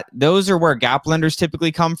 Those are where gap lenders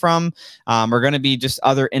typically come from, are going to be just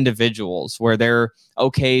other individuals where they're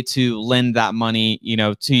okay to lend that money,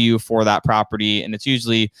 to you for that property. And it's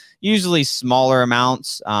usually smaller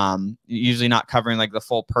amounts, usually not covering like the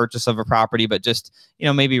full purchase of a property, but just,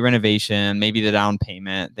 maybe renovation, maybe the down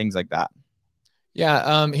payment, things like that.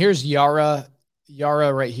 Yeah. Here's Yara.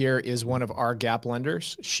 Yara right here is one of our gap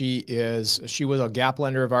lenders. She was a gap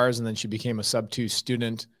lender of ours, and then she became a sub-2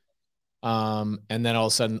 student. And then all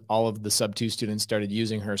of a sudden, all of the sub-2 students started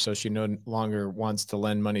using her. So she no longer wants to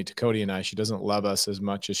lend money to Cody and I. She doesn't love us as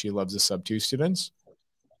much as she loves the sub-2 students.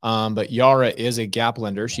 But Yara is a gap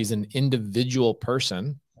lender. She's an individual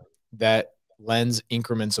person that lends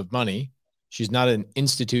increments of money. She's not an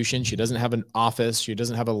institution. She doesn't have an office. She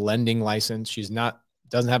doesn't have a lending license.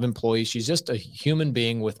 Doesn't have employees. She's just a human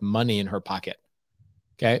being with money in her pocket.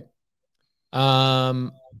 Okay.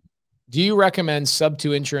 Do you recommend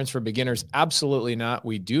sub-2 insurance for beginners? Absolutely not.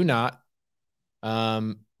 We do not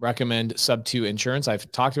recommend sub-2 insurance.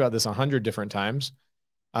 I've talked about this 100 different times.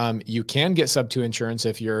 You can get sub-2 insurance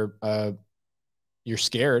if you're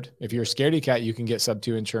scared. If you're a scaredy cat, you can get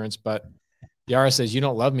sub-2 insurance. But Yara says, you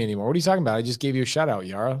don't love me anymore. What are you talking about? I just gave you a shout out,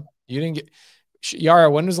 Yara. You didn't get... Yara,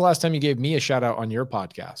 when was the last time you gave me a shout out on your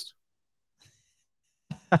podcast?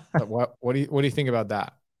 What do you think about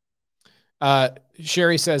that?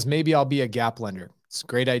 Sherry says, maybe I'll be a gap lender. It's a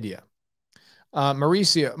great idea.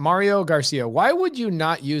 Mario Garcia, why would you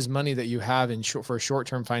not use money that you have for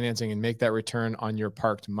short-term financing and make that return on your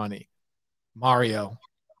parked money? Mario,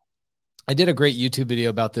 I did a great YouTube video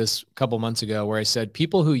about this a couple months ago where I said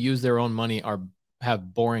people who use their own money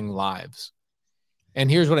have boring lives. And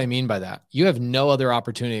here's what I mean by that. You have no other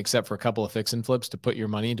opportunity except for a couple of fix and flips to put your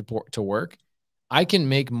money to work. I can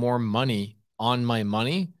make more money on my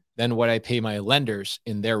money than what I pay my lenders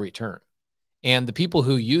in their return. And the people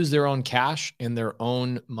who use their own cash and their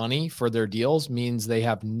own money for their deals means they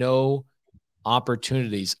have no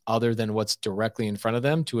opportunities other than what's directly in front of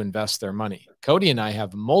them to invest their money. Cody and I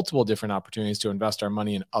have multiple different opportunities to invest our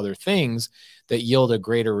money in other things that yield a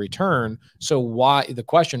greater return. So the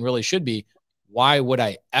question really should be, why would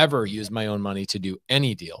I ever use my own money to do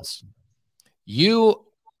any deals? You,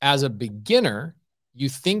 as a beginner, You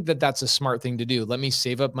think that that's a smart thing to do. Let me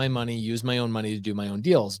save up my money, use my own money to do my own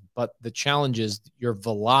deals. But the challenge is your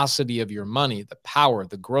velocity of your money, the power,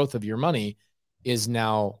 the growth of your money is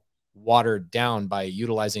now watered down by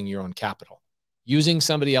utilizing your own capital. Using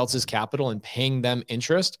somebody else's capital and paying them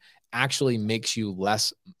interest actually makes you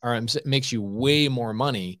less, or makes you way more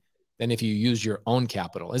money than if you use your own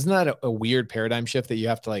capital. Isn't that a weird paradigm shift that you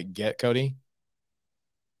have to like get, Cody?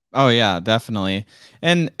 Oh yeah, definitely.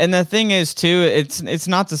 And the thing is too, it's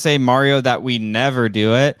not to say, Mario, that we never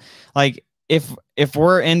do it. Like if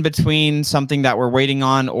we're in between something that we're waiting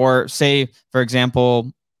on, or say, for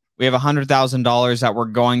example, we have $100,000 that we're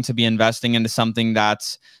going to be investing into something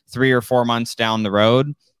that's 3 or 4 months down the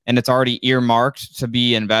road, and it's already earmarked to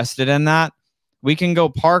be invested in that, we can go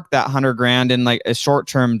park that 100 grand in like a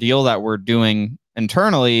short-term deal that we're doing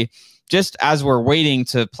internally, just as we're waiting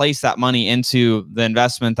to place that money into the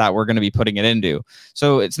investment that we're going to be putting it into.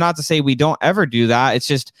 So it's not to say we don't ever do that. It's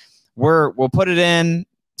just we'll put it in,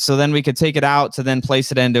 so then we could take it out to then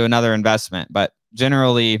place it into another investment. But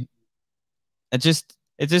generally, it just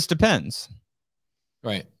depends.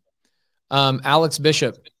 Right. Alex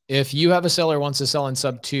Bishop, if you have a seller who wants to sell in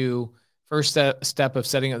sub 2, first step of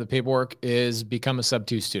setting up the paperwork is become a sub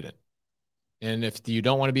 2 student. And if you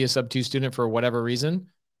don't want to be a sub 2 student for whatever reason,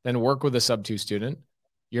 then work with a sub 2 student.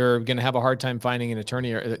 You're going to have a hard time finding an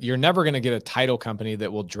attorney, or you're never going to get a title company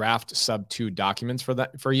that will draft sub 2 documents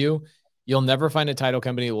for you. You'll never find a title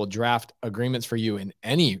company that will draft agreements for you in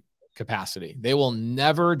any capacity. They will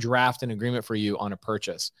never draft an agreement for you on a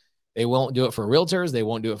purchase. They won't do it for realtors. They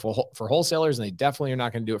won't do it for wholesalers. And they definitely are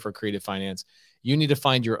not going to do it for creative finance. You need to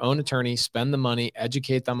find your own attorney, spend the money,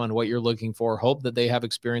 educate them on what you're looking for, hope that they have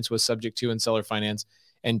experience with subject to and seller finance,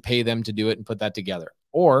 and pay them to do it and put that together.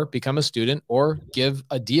 Or become a student, or give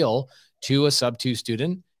a deal to a sub 2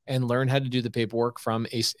 student and learn how to do the paperwork from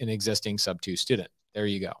an existing sub 2 student. There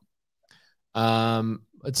you go.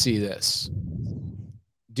 Let's see this.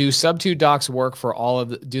 Do sub 2 docs work for all of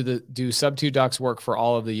the, do sub 2 docs work for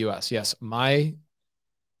all of the US? Yes. My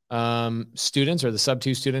students, or the sub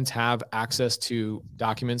 2 students, have access to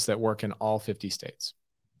documents that work in all 50 states.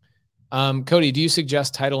 Cody, do you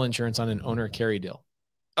suggest title insurance on an owner carry deal?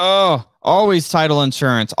 Oh, always title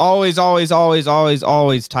insurance. Always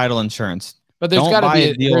title insurance. But there's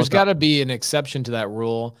got to be an exception to that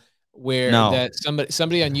rule, where that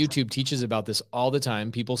somebody on YouTube teaches about this all the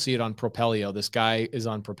time. People see it on Propelio. This guy is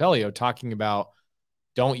on Propelio talking about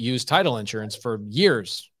don't use title insurance for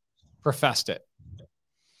years. Professed it.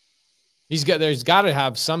 There's got to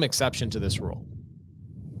have some exception to this rule.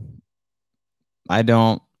 I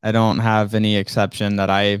don't have any exception that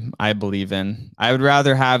I believe in. I would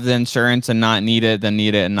rather have the insurance and not need it than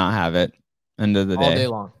need it and not have it. End of the day. All day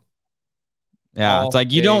long. Yeah. It's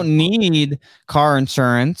like, you don't need car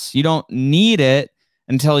insurance. You don't need it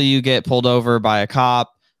until you get pulled over by a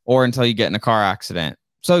cop, or until you get in a car accident.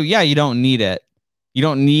 So yeah, you don't need it. You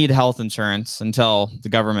don't need health insurance until the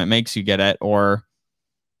government makes you get it, or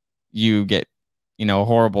you get, a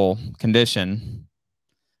horrible condition.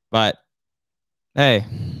 But hey,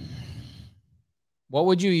 what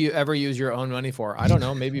would you ever use your own money for? I don't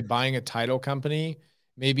know. Maybe buying a title company,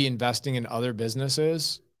 maybe investing in other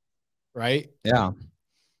businesses, right? Yeah.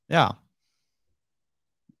 Yeah.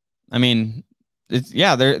 I mean,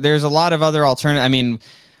 there's a lot of other alternatives. I mean,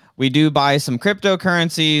 we do buy some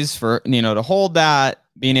cryptocurrencies for, to hold that,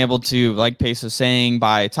 being able to, like Pace was saying,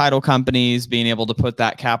 buy title companies, being able to put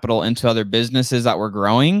that capital into other businesses that we're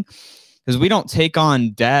growing. Because we don't take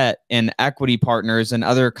on debt and equity partners and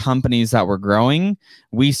other companies that we're growing.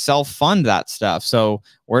 We self-fund that stuff. So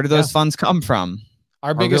where do those funds come from?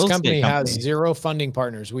 Our biggest company has 0 funding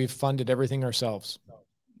partners. We've funded everything ourselves.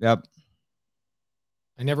 Yep.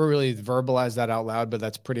 I never really verbalized that out loud, but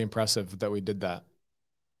that's pretty impressive that we did that.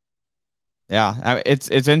 Yeah, it's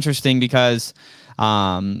interesting because,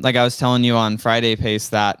 like I was telling you on Friday, Pace,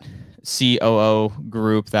 that COO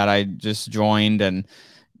group that I just joined, and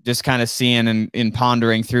just kind of seeing and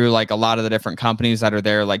pondering through like a lot of the different companies that are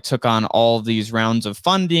there, like took on all of these rounds of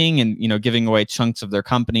funding and, giving away chunks of their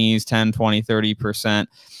companies, 10, 20, 30%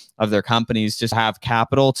 of their companies, just have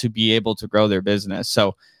capital to be able to grow their business.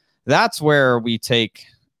 So that's where we take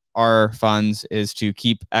our funds, is to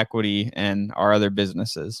keep equity in our other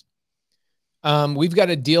businesses. We've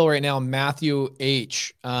got a deal right now. Matthew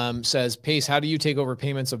H says, Pace, how do you take over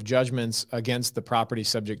payments of judgments against the property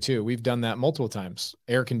subject to? We've done that multiple times.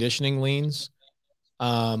 Air conditioning liens.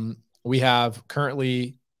 We have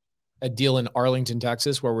currently a deal in Arlington,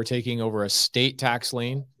 Texas, where we're taking over a state tax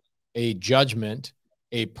lien, a judgment,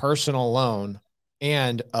 a personal loan,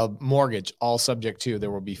 and a mortgage, all subject to.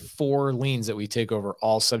 There will be 4 liens that we take over,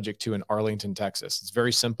 all subject to in Arlington, Texas. It's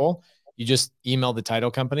very simple. You just email the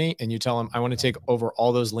title company and you tell them, I want to take over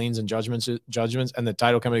all those liens and judgments. And the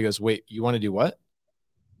title company goes, wait, you want to do what?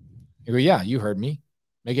 You go, yeah, you heard me.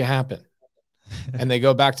 Make it happen. And they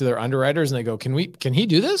go back to their underwriters and they go, can he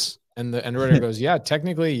do this? And the underwriter goes, yeah,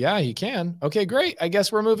 technically, yeah, he can. Okay, great. I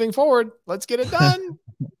guess we're moving forward. Let's get it done.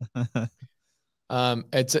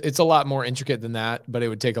 It's a lot more intricate than that, but it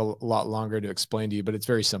would take a lot longer to explain to you, but it's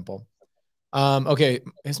very simple. Okay.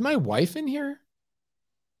 Is my wife in here?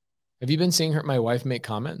 Have you been seeing my wife make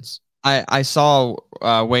comments? I saw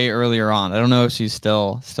way earlier on. I don't know if she's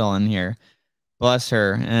still in here. Bless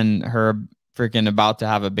her, and her freaking about to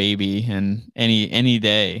have a baby and any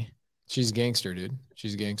day. She's gangster, dude.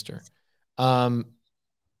 She's gangster.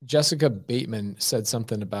 Jessica Bateman said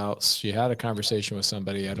something about she had a conversation with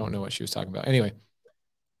somebody. I don't know what she was talking about. Anyway.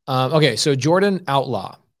 Okay. So Jordan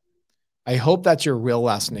Outlaw, I hope that's your real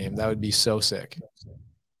last name. That would be so sick.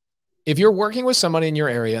 If you're working with somebody in your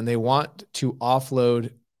area and they want to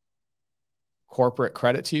offload corporate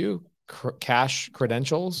credit to you, cash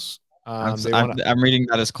credentials, I'm reading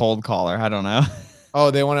that as cold caller. I don't know. Oh,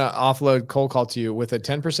 they want to offload cold call to you with a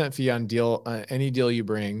 10% fee on any deal you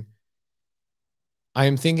bring. I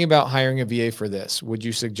am thinking about hiring a VA for this. Would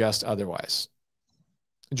you suggest otherwise?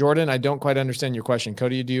 Jordan, I don't quite understand your question.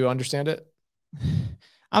 Cody, do you understand it?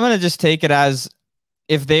 I'm going to just take it as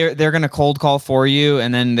if they're going to cold call for you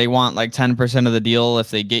and then they want like 10% of the deal if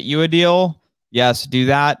they get you a deal. Yes, do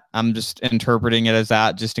that. I'm just interpreting it as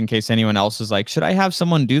that just in case anyone else is like, should I have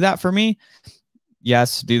someone do that for me?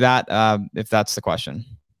 Yes, do that if that's the question.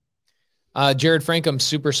 Jared Frankham,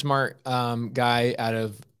 super smart guy out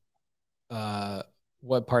of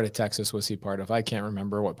what part of Texas was he part of? I can't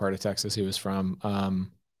remember what part of Texas he was from.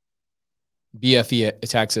 BFE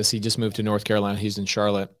Texas. He just moved to North Carolina. He's in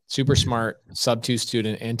Charlotte. Super smart, sub-2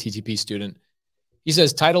 student and TTP student. He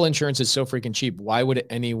says title insurance is so freaking cheap. Why would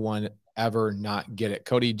anyone ever not get it?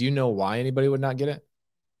 Cody, do you know why anybody would not get it?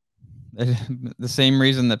 The same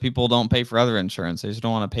reason that people don't pay for other insurance. They just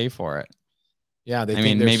don't want to pay for it. Yeah. I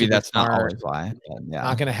mean, maybe that's not always why. Yeah.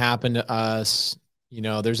 Not going to happen to us. You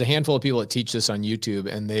know, there's a handful of people that teach this on YouTube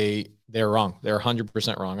and they're wrong. They're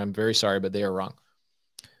 100% wrong. I'm very sorry, but they are wrong.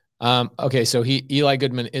 Okay. So Eli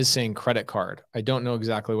Goodman is saying credit card. I don't know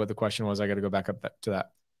exactly what the question was. I got to go back up to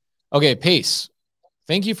that. Okay. Pace.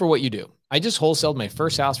 Thank you for what you do. I just wholesaled my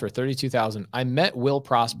first house for $32,000. I met Will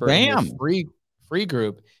Prosper in the free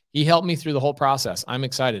group. He helped me through the whole process. I'm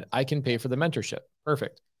excited. I can pay for the mentorship.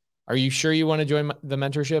 Perfect. Are you sure you want to join the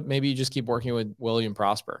mentorship? Maybe you just keep working with William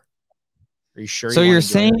Prosper. Are you sure? So you're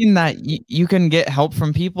saying that you can get help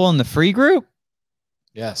from people in the free group?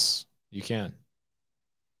 Yes, you can.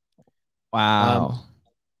 Wow.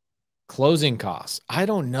 Closing costs. I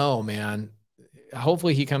don't know, man.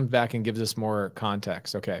 Hopefully he comes back and gives us more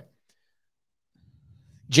context. Okay.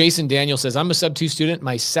 Jason Daniel says, I'm a sub-2 student.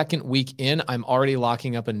 My second week in, I'm already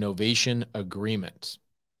locking up a novation agreement.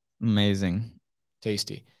 Amazing.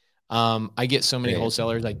 Tasty. I get so many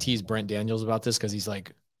wholesalers. I tease Brent Daniels about this because he's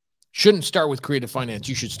like, shouldn't start with creative finance.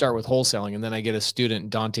 You should start with wholesaling. And then I get a student,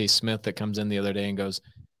 Dante Smith, that comes in the other day and goes,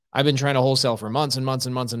 I've been trying to wholesale for months and months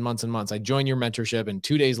and months and months and months. I joined your mentorship and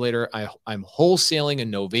 2 days later, I'm wholesaling a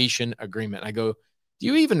novation agreement. I go, do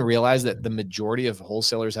you even realize that the majority of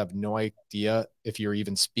wholesalers have no idea if you're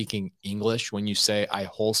even speaking English when you say I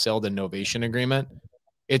wholesaled a novation agreement?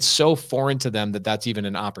 It's so foreign to them that that's even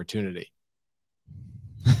an opportunity.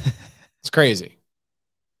 It's crazy.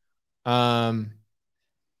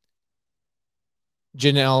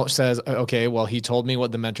 Janelle says, okay, well, he told me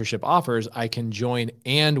what the mentorship offers. I can join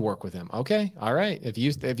and work with him. Okay. All right. If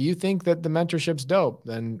you think that the mentorship's dope,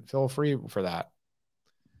 then feel free for that.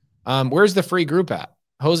 Where's the free group at?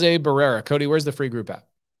 Jose Barrera. Cody, where's the free group at?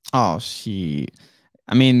 Oh,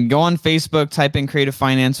 I mean, go on Facebook, type in Creative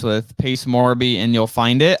Finance with Pace Morby, and you'll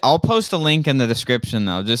find it. I'll post a link in the description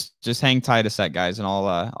though. Just hang tight a sec, guys, and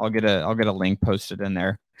I'll get a link posted in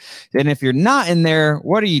there. And if you're not in there,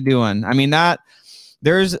 what are you doing? I mean,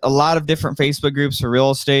 there's a lot of different Facebook groups for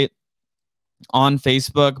real estate on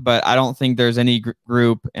Facebook, but I don't think there's any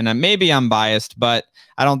group, and maybe I'm biased, but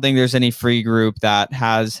I don't think there's any free group that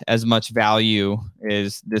has as much value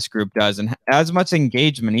as this group does and as much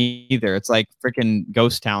engagement either. It's like freaking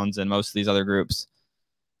ghost towns in most of these other groups.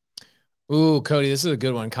 Ooh, Cody, this is a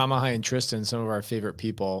good one. Kamahai and Tristan, some of our favorite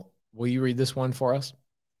people. Will you read this one for us?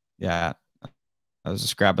 Yeah. I was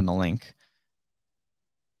just grabbing the link.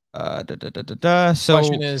 So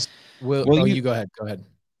question is, you go ahead. Go ahead.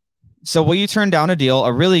 So will you turn down a deal,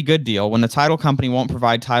 a really good deal, when the title company won't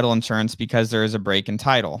provide title insurance because there is a break in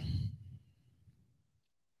title?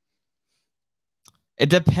 It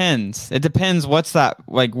depends. It depends what's that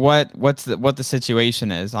like what the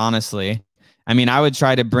situation is, honestly. I mean, I would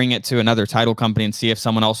try to bring it to another title company and see if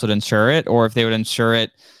someone else would insure it, or if they would insure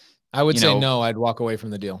it. I would say no, I'd walk away from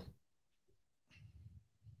the deal.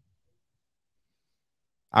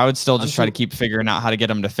 I would still just try to keep figuring out how to get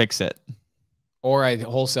them to fix it. Or I'd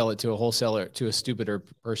wholesale it to a wholesaler, to a stupider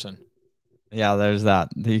person. Yeah, there's that.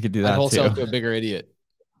 You could do that. I'd wholesale too. To a bigger idiot.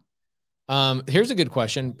 Here's a good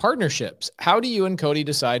question. Partnerships. How do you and Cody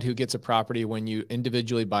decide who gets a property when you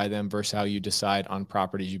individually buy them versus how you decide on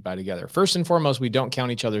properties you buy together? First and foremost, we don't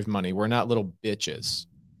count each other's money. We're not little bitches.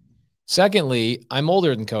 Secondly, I'm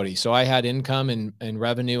older than Cody, so I had income and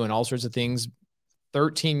revenue and all sorts of things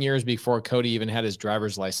 13 years before Cody even had his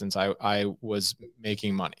driver's license. I was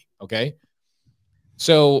making money. Okay.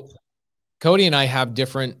 So Cody and I have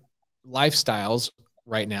different lifestyles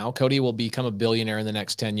right now. Cody will become a billionaire in the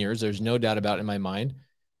next 10 years. There's no doubt about it in my mind.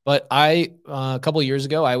 But a couple of years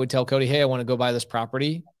ago, I would tell Cody, hey, I want to go buy this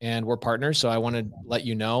property and we're partners. So I want to let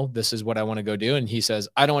you know, this is what I want to go do. And he says,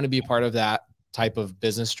 I don't want to be a part of that type of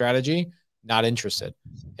business strategy. Not interested.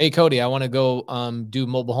 Hey, Cody, I want to go do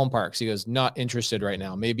mobile home parks. He goes, not interested right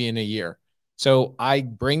now, maybe in a year. So I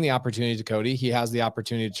bring the opportunity to Cody. He has the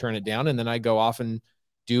opportunity to turn it down. And then I go off and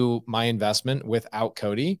do my investment without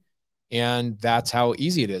Cody. And that's how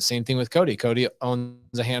easy it is. Same thing with Cody. Cody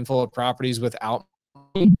owns a handful of properties without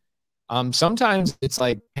me. Sometimes it's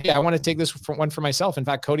like, hey, I want to take this one for myself. In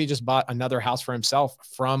fact, Cody just bought another house for himself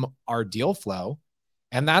from our deal flow.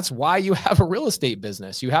 And that's why you have a real estate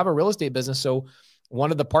business. You have a real estate business. So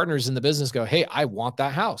one of the partners in the business go, hey, I want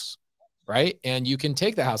that house. Right. And you can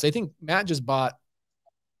take the house. I think Matt just bought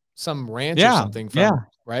some ranch or something from,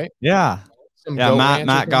 right? Yeah.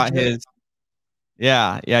 Matt got his.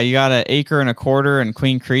 Yeah. You got an acre and a quarter in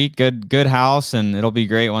Queen Creek. Good house. And it'll be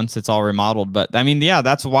great once it's all remodeled. But I mean, yeah,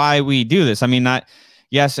 that's why we do this. I mean,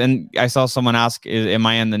 yes. And I saw someone ask, am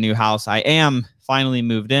I in the new house? I am finally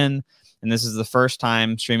moved in. And this is the first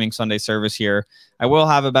time streaming Sunday service here. I will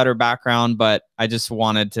have a better background, but I just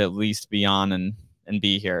wanted to at least be on and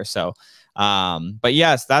be here. So, but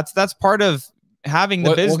yes, that's part of having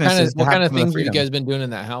the business. What kind of things have you guys been doing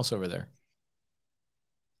in that house over there?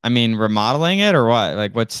 I mean, remodeling it or what?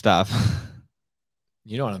 Like what stuff?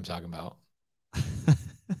 You know what I'm talking about.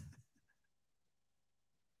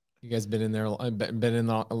 You guys been in there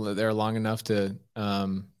there long enough to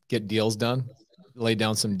get deals done, lay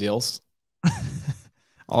down some deals.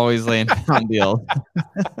 Always laying down deals.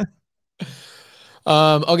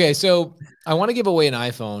 Okay, so I want to give away an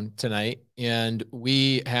iPhone tonight, and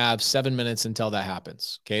we have 7 minutes until that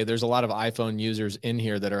happens. Okay, there's a lot of iPhone users in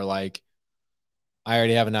here that are like, I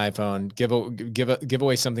already have an iPhone. Give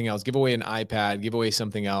away something else. Give away an iPad. Give away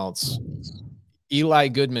something else. Eli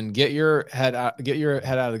Goodman, get your head out of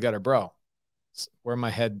the gutter, bro. It's where my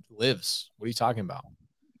head lives. What are you talking about?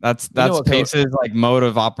 That's Pace's like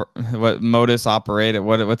modus operandi.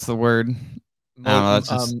 What's the word? I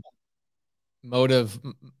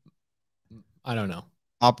don't know.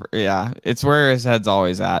 Yeah, it's where his head's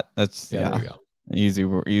always at. That's there we go.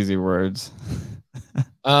 Easy words.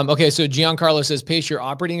 Okay, so Giancarlo says, Pace, your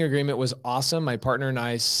operating agreement was awesome. My partner and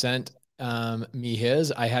I sent me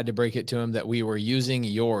his. I had to break it to him that we were using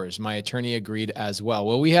yours. My attorney agreed as well.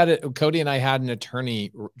 Well, Cody and I had an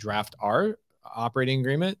attorney draft our operating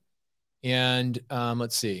agreement. And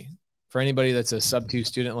let's see, for anybody that's a sub-2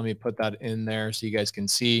 student, let me put that in there so you guys can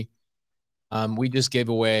see. We just gave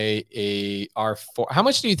away how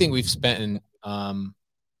much do you think we've spent in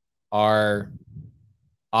our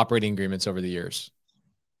operating agreements over the years?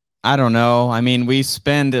 I don't know. I mean, we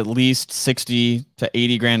spend at least 60 to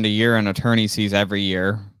 80 grand a year on attorney fees every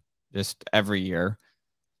year, just every year.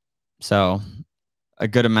 So a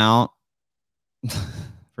good amount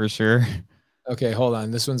for sure. Okay, hold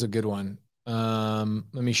on. This one's a good one.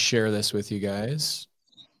 Let me share this with you guys.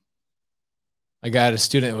 I got a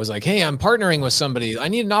student that was like, hey, I'm partnering with somebody. I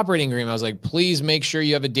need an operating agreement. I was like, please make sure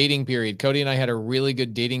you have a dating period. Cody and I had a really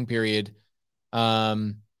good dating period.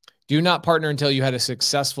 Do not partner until you had a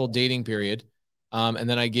successful dating period. And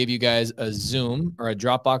then I gave you guys a Zoom or a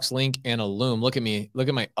Dropbox link and a Loom. Look at me. Look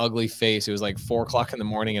at my ugly face. It was like 4 o'clock in the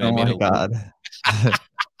morning and I made it.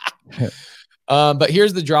 But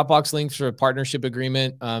here's the Dropbox links for a partnership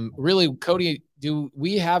agreement. Really, Cody, do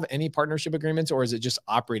we have any partnership agreements or is it just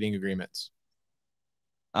operating agreements?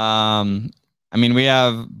 I mean, we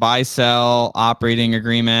have buy, sell, operating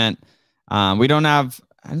agreement. We don't have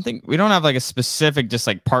like a specific, just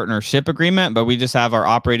like partnership agreement, but we just have our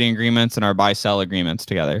operating agreements and our buy, sell agreements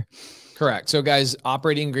together. Correct. So guys,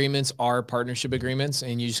 operating agreements are partnership agreements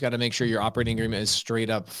and you just got to make sure your operating agreement is straight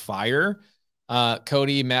up fire.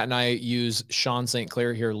 Cody, Matt, and I use Sean St.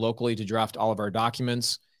 Clair here locally to draft all of our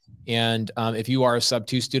documents. And if you are a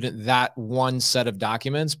sub-2 student, that one set of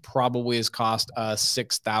documents probably has cost us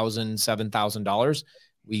 $6,000, $7,000.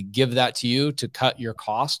 We give that to you to cut your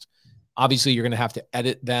cost. Obviously, you're going to have to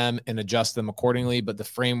edit them and adjust them accordingly, but the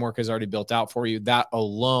framework is already built out for you. That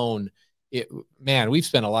alone, man, we've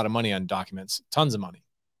spent a lot of money on documents, tons of money.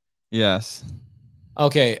 Yes.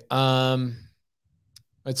 Okay. Let's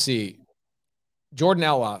see. Jordan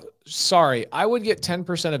Outlaw, sorry, I would get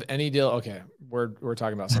 10% of any deal. Okay, we're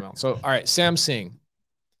talking about something else. So, all right, Sam Singh,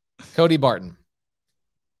 Cody Barton.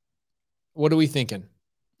 What are we thinking?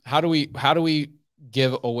 How do we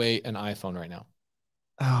give away an iPhone right now?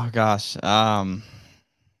 Oh gosh. I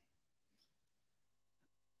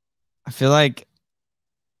feel like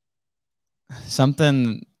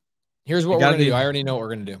something. Here's what we're going to do. I already know what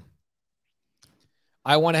we're going to do.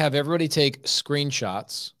 I want to have everybody take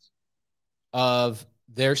screenshots of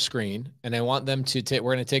their screen, and I want them to take,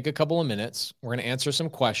 we're going to take a couple of minutes. We're going to answer some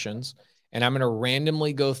questions, and I'm going to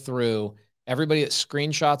randomly go through everybody that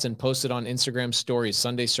screenshots and post it on Instagram stories,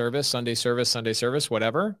 Sunday service, Sunday service, Sunday service,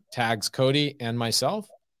 whatever, tags Cody and myself.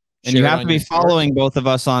 And you have to be following both of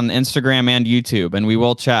us on Instagram and YouTube, and we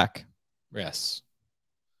will check. Yes.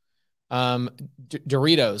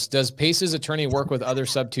 Doritos, does Pace's attorney work with other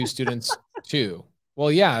sub-2 students too? Well,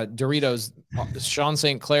 yeah, Doritos, Sean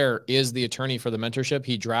St. Clair is the attorney for the mentorship.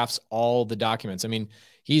 He drafts all the documents. I mean,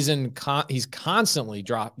 he's constantly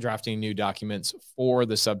drafting new documents for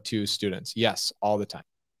the sub-2 students. Yes, all the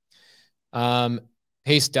time.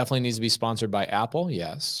 Pace definitely needs to be sponsored by Apple.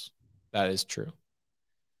 Yes, that is true.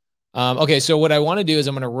 Okay, so what I want to do is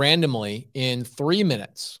I'm going to randomly, in 3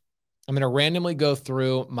 minutes, I'm going to randomly go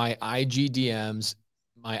through my IG DMs.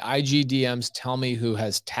 My IG DMs tell me who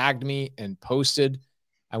has tagged me and posted.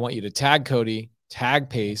 I want you to tag Cody,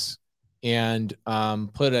 tag Pace, and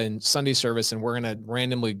put in Sunday service, and we're going to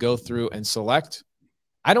randomly go through and select.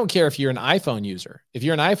 I don't care if you're an iPhone user. If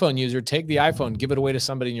you're an iPhone user, take the iPhone, give it away to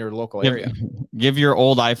somebody in your local area. Give your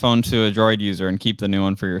old iPhone to a Droid user and keep the new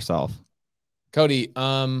one for yourself. Cody,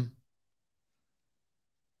 are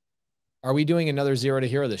we doing another Zero to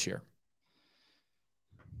Hero this year?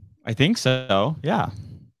 I think so. Yeah.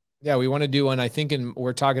 Yeah, we want to do one. I think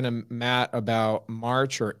we're talking to Matt about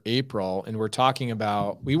March or April, and we're talking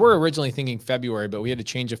about, we were originally thinking February, but we had to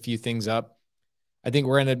change a few things up. I think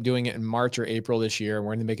we're going to end up doing it in March or April this year. We're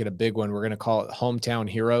going to make it a big one. We're going to call it Hometown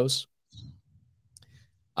Heroes,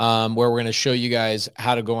 where we're going to show you guys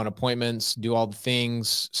how to go on appointments, do all the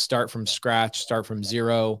things, start from scratch, start from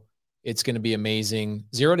zero. It's going to be amazing.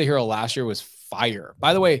 Zero to Hero last year was fire.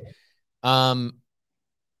 By the way, I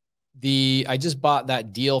just bought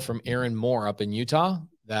that deal from Aaron Moore up in Utah,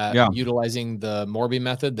 that utilizing the Morby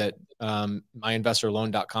method that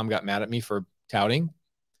myinvestorloan.com got mad at me for touting.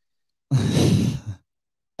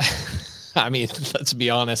 I mean, let's be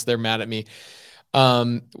honest, they're mad at me.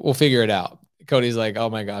 We'll figure it out. Cody's like, oh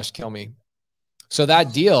my gosh, kill me. So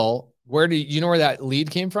that deal, where do you know where that lead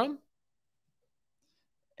came from?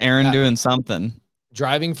 Aaron doing something.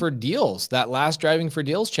 Driving for Deals. That last Driving for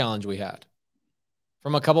Deals challenge we had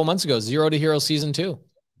from a couple months ago, Zero to Hero season 2.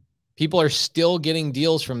 People are still getting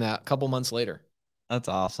deals from that a couple months later. That's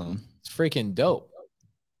awesome. It's freaking dope.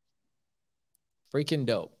 Freaking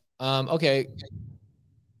dope. Okay.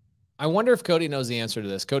 I wonder if Cody knows the answer to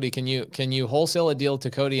this. Cody, can you wholesale a deal to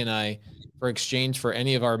Cody and I for exchange for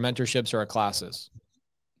any of our mentorships or our classes?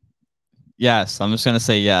 Yes. I'm just going to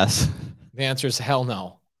say yes. The answer is hell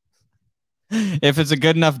no. If it's a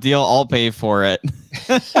good enough deal, I'll pay for it.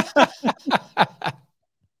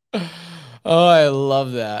 Oh, I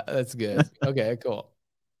love that. That's good. Okay, cool.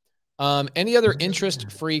 Any other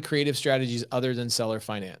interest-free creative strategies other than seller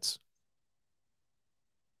finance?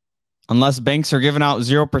 Unless banks are giving out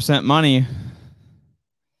 0% money.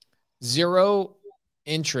 Zero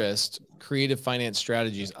interest creative finance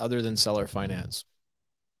strategies other than seller finance.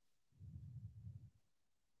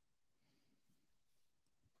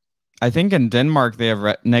 I think in Denmark they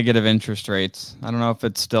have negative interest rates. I don't know if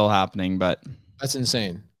it's still happening, but that's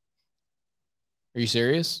insane. Are you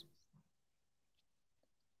serious?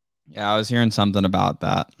 Yeah, I was hearing something about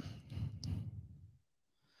that.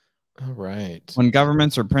 All right. When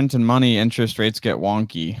governments are printing money, interest rates get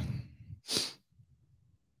wonky.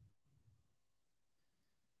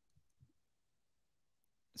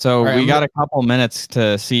 So we got a couple minutes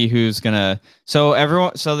to see who's gonna. So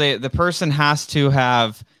everyone, so the person has to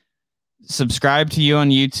have subscribed to you on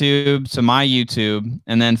YouTube, to my YouTube,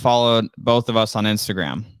 and then follow both of us on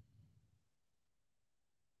Instagram.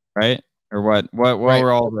 Right? Or what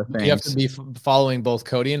were all the things? You have to be following both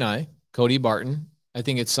Cody and I, Cody Barton. I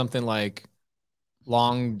think it's something like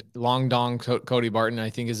Long Dong Cody Barton, I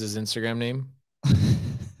think is his Instagram name.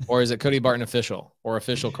 Or is it Cody Barton official or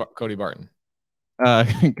official Cody Barton?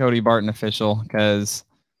 Cody Barton official, because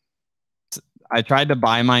I tried to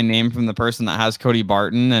buy my name from the person that has Cody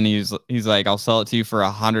Barton, and he's like, I'll sell it to you for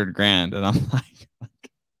 $100,000, and I'm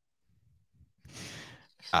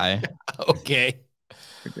like, okay,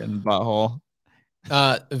 freaking butthole.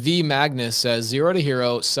 V Magnus says 0 to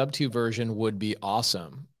hero sub 2 version would be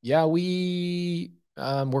awesome. Yeah, we're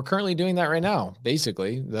currently doing that right now.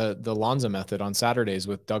 Basically, the Lanza method on Saturdays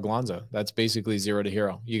with Doug Lanza. That's basically 0 to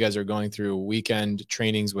hero. You guys are going through weekend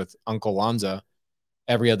trainings with Uncle Lanza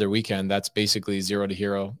every other weekend. That's basically 0 to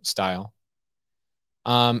hero style.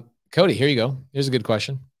 Cody, here you go. Here's a good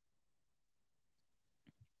question.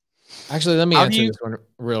 Actually, let me answer this one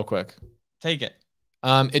real quick. Take it.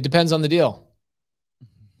 It depends on the deal.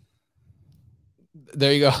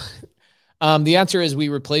 There you go. The answer is we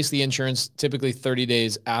replace the insurance typically 30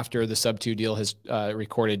 days after the sub 2 deal has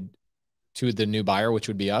recorded to the new buyer, which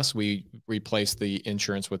would be us. We replace the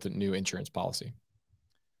insurance with a new insurance policy.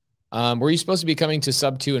 Were you supposed to be coming to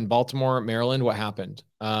sub 2 in Baltimore, Maryland? What happened?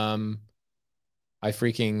 I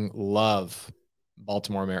freaking love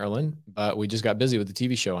Baltimore, Maryland, but we just got busy with the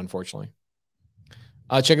TV show, unfortunately.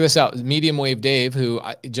 Check this out. Medium Wave Dave, who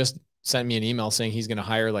just sent me an email saying he's going to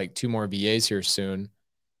hire like 2 more VAs here soon.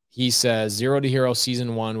 He says 0 to hero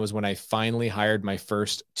season 1 was when I finally hired my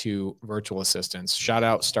first 2 virtual assistants. Shout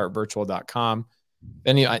out startvirtual.com.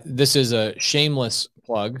 This is a shameless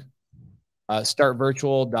plug.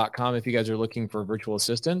 Startvirtual.com, if you guys are looking for virtual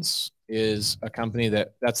assistants, is a company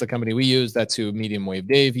that's the company we use. That's who Medium Wave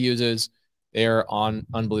Dave uses. They're on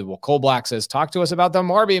Unbelievable. Cole Black says, talk to us about the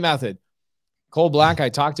Morby method. Cole Black, I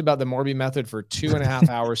talked about the Morby method for 2.5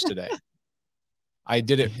 hours today. I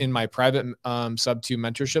did it in my private sub 2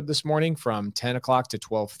 mentorship this morning from 10 o'clock to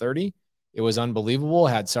 12:30. It was unbelievable.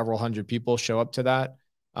 I had several hundred people show up to that.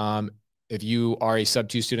 If you are a sub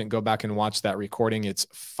 2 student, go back and watch that recording. It's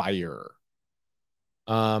fire.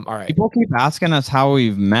 All right. People keep asking us how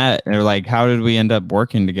we've met. They're like, how did we end up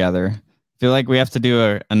working together? I feel like we have to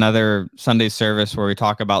do another Sunday service where we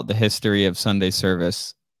talk about the history of Sunday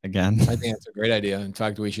service again. I think that's a great idea. In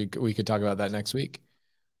fact, we could talk about that next week.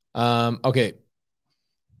 Okay.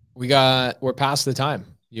 We're past the time.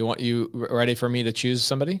 You ready for me to choose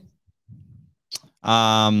somebody?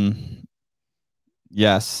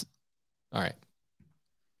 Yes. All right.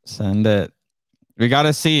 Send it. We got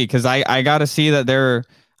to see, because I got to see that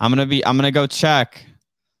I'm going to go check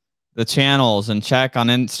the channels and check on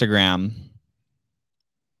Instagram.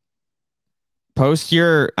 Post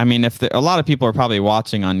your, a lot of people are probably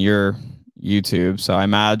watching on your YouTube, so I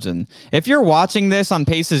imagine if you're watching this on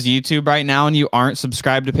Pace's YouTube right now and you aren't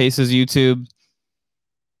subscribed to Pace's YouTube,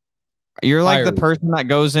 you're like the person that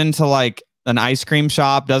goes into like an ice cream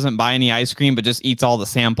shop, doesn't buy any ice cream, but just eats all the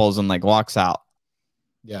samples and like walks out.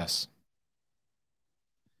 Yes.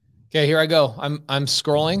 Okay, here I go. I'm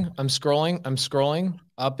scrolling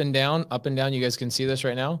up and down, up and down. You guys can see this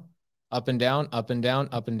right now. Up and down, up and down,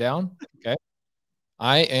 up and down. Okay.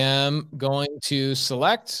 I am going to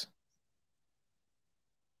select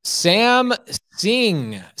Sam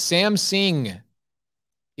Singh. Sam Singh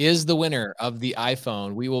is the winner of the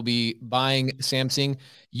iPhone. We will be buying Sam Singh.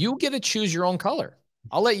 You get to choose your own color.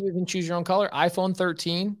 I'll let you even choose your own color. iPhone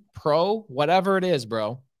 13 Pro, whatever it is,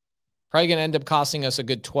 bro. Probably going to end up costing us a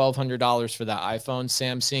good $1,200 for that iPhone.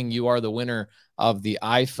 Sam Singh, you are the winner of the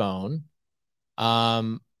iPhone.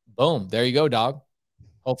 Boom. There you go, dog.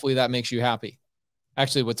 Hopefully that makes you happy.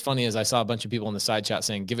 Actually, what's funny is I saw a bunch of people in the side chat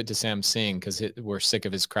saying, give it to Sam Singh because we're sick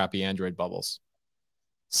of his crappy Android bubbles.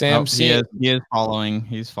 Sam Singh. He is following.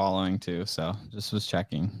 He's following too. So just was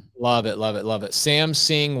checking. Love it. Love it. Love it. Sam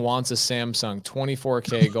Singh wants a Samsung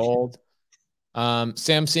 24K gold.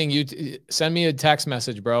 Sam Singh, you send me a text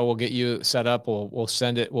message, bro. We'll get you set up. We'll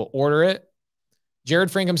send it. We'll order it. Jared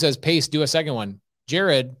Frankham says, Pace, do a second one.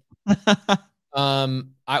 Jared, we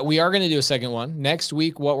are going to do a second one. Next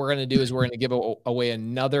week, what we're going to do is we're going to give away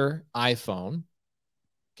another iPhone.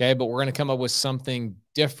 Okay. But we're going to come up with something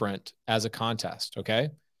different as a contest.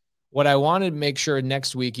 Okay. What I want to make sure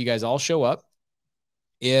next week, you guys all show up.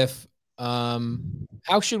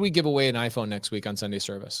 How should we give away an iPhone next week on Sunday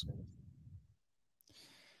service?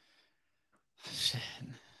 Shit.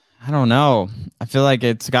 I don't know. I feel like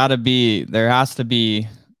it's got to be, there has to be.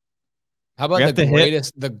 How about the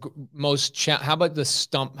greatest, the most, how about the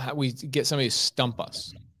stump? How we get somebody to stump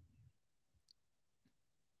us?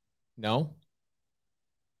 No?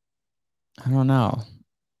 I don't know.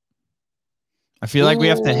 I feel like we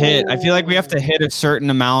have to hit, a certain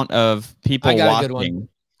amount of people watching.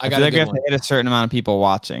 I feel like we have to hit a certain amount of people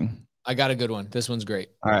watching. I got a good one. This one's great.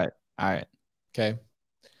 All right. All right. Okay.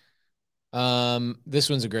 This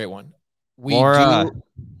one's a great one. We have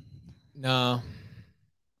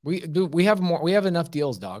more. We have enough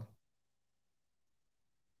deals, dog.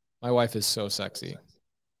 My wife is so sexy.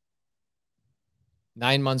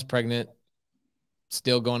 9 months pregnant,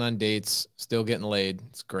 still going on dates, still getting laid.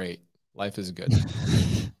 It's great. Life is good.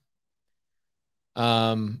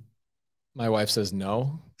 My wife says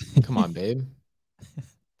no. Come on, babe.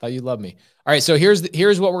 Thought you loved me. All right. So here's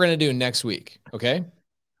what we're going to do next week. Okay.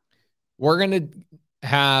 We're going to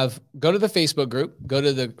go to the Facebook group, go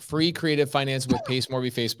to the free creative finance with Pace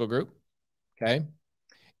Morby Facebook group. Okay.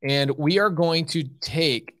 And we are going to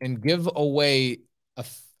take and give away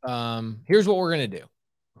here's what we're going to do.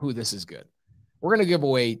 This is good. We're going to give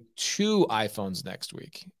away 2 iPhones next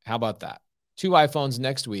week. How about that? 2 iPhones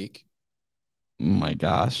next week. Oh my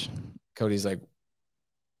gosh. Cody's like,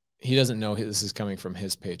 he doesn't know this is coming from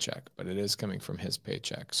his paycheck, but it is coming from his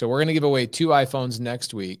paycheck. So we're going to give away 2 iPhones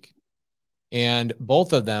next week. And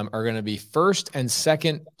both of them are going to be first and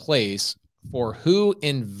second place for who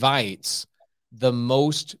invites the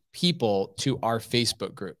most people to our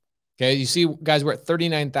Facebook group. Okay. You see, guys, we're at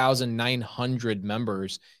 39,900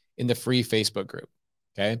 members in the free Facebook group.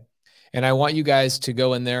 Okay. And I want you guys to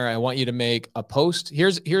go in there. I want you to make a post.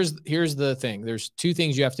 Here's the thing. There's 2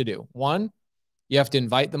 things you have to do. 1, you have to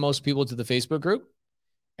invite the most people to the Facebook group.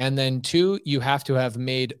 And then 2, you have to have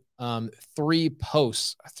made 3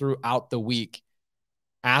 posts throughout the week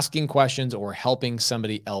asking questions or helping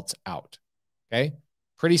somebody else out. Okay.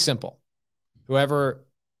 Pretty simple. Whoever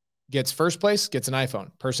gets first place gets an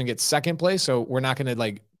iPhone. Person gets second place. So we're not going to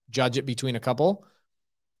like judge it between a couple.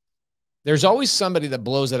 There's always somebody that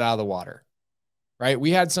blows it out of the water, right?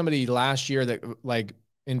 We had somebody last year that like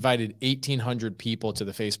invited 1,800 people to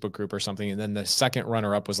the Facebook group or something. And then the second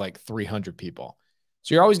runner up was like 300 people.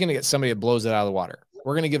 So you're always going to get somebody that blows it out of the water.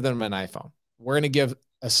 We're going to give them an iPhone. We're going to give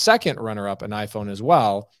a second runner up an iPhone as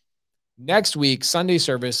well. Next week, Sunday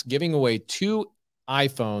service, giving away 2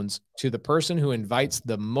 iPhones to the person who invites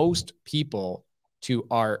the most people to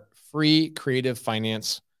our free creative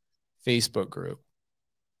finance Facebook group.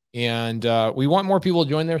 And we want more people to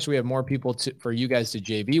join there. So we have more people for you guys to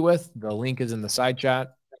JV with. The link is in the side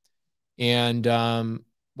chat. And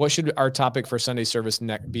what should our topic for Sunday service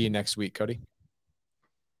be next week, Cody?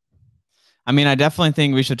 I mean, I definitely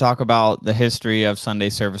think we should talk about the history of Sunday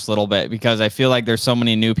service a little bit, because I feel like there's so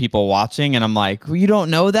many new people watching and I'm like, well, you don't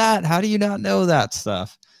know that? How do you not know that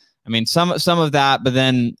stuff? I mean, some of that, but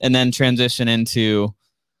then transition into,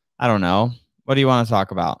 I don't know. What do you want to talk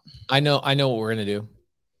about? I know what we're going to do.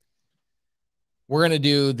 We're going to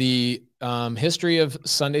do the history of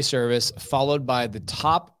Sunday service, followed by the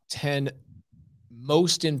top 10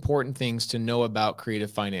 most important things to know about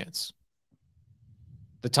creative finance.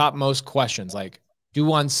 The top most questions, like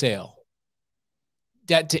due on sale,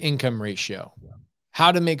 debt to income ratio,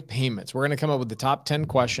 how to make payments. We're going to come up with the top 10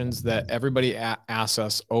 questions that everybody asks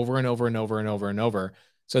us over and over and over and over and over,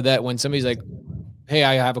 so that when somebody's like, hey,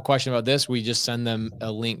 I have a question about this, we just send them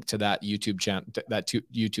a link to that YouTube channel, that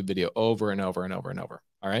YouTube video over and over and over and over.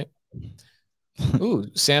 All right. Ooh,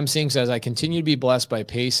 Sam Singh says, I continue to be blessed by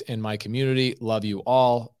Pace and my community. Love you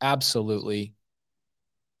all. Absolutely.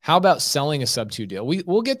 How about selling a sub-2 deal?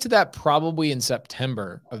 We'll get to that probably in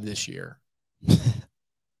September of this year,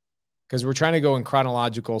 because we're trying to go in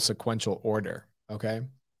chronological sequential order. Okay.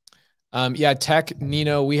 Yeah. Tech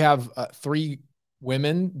Nino, we have 3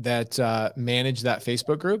 women that manage that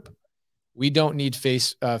Facebook group. We don't need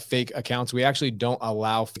fake accounts. We actually don't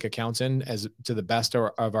allow fake accounts in to the best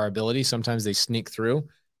of our ability. Sometimes they sneak through,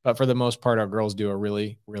 but for the most part, our girls do a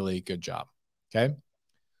really, really good job. Okay.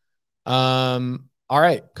 All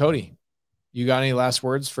right, Cody, you got any last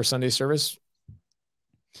words for Sunday service?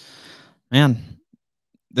 Man,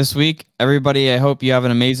 this week, everybody, I hope you have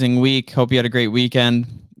an amazing week. Hope you had a great weekend.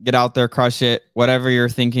 Get out there, crush it. Whatever you're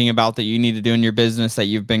thinking about that you need to do in your business that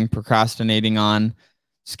you've been procrastinating on,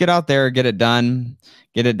 just get out there, get it done.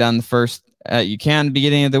 Get it done the first you can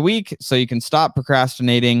beginning of the week, so you can stop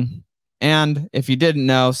procrastinating. And if you didn't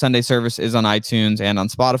know, Sunday service is on iTunes and on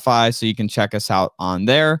Spotify, so you can check us out on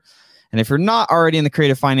there. And if you're not already in the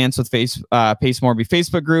Creative Finance with Pace Morby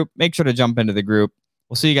Facebook group, make sure to jump into the group.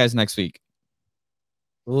 We'll see you guys next week.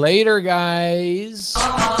 Later, guys.